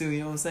 2022. You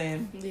know what I'm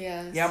saying?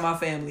 Yeah. Y'all my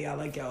family. I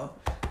like y'all.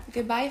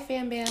 Goodbye,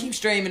 fam bam. Keep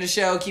streaming the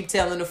show. Keep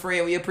telling a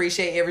friend. We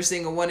appreciate every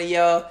single one of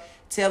y'all.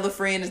 Tell a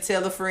friend to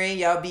tell a friend.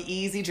 Y'all be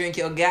easy. Drink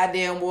your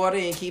goddamn water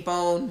and keep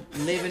on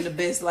living the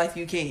best life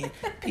you can.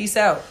 Peace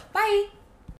out. Bye.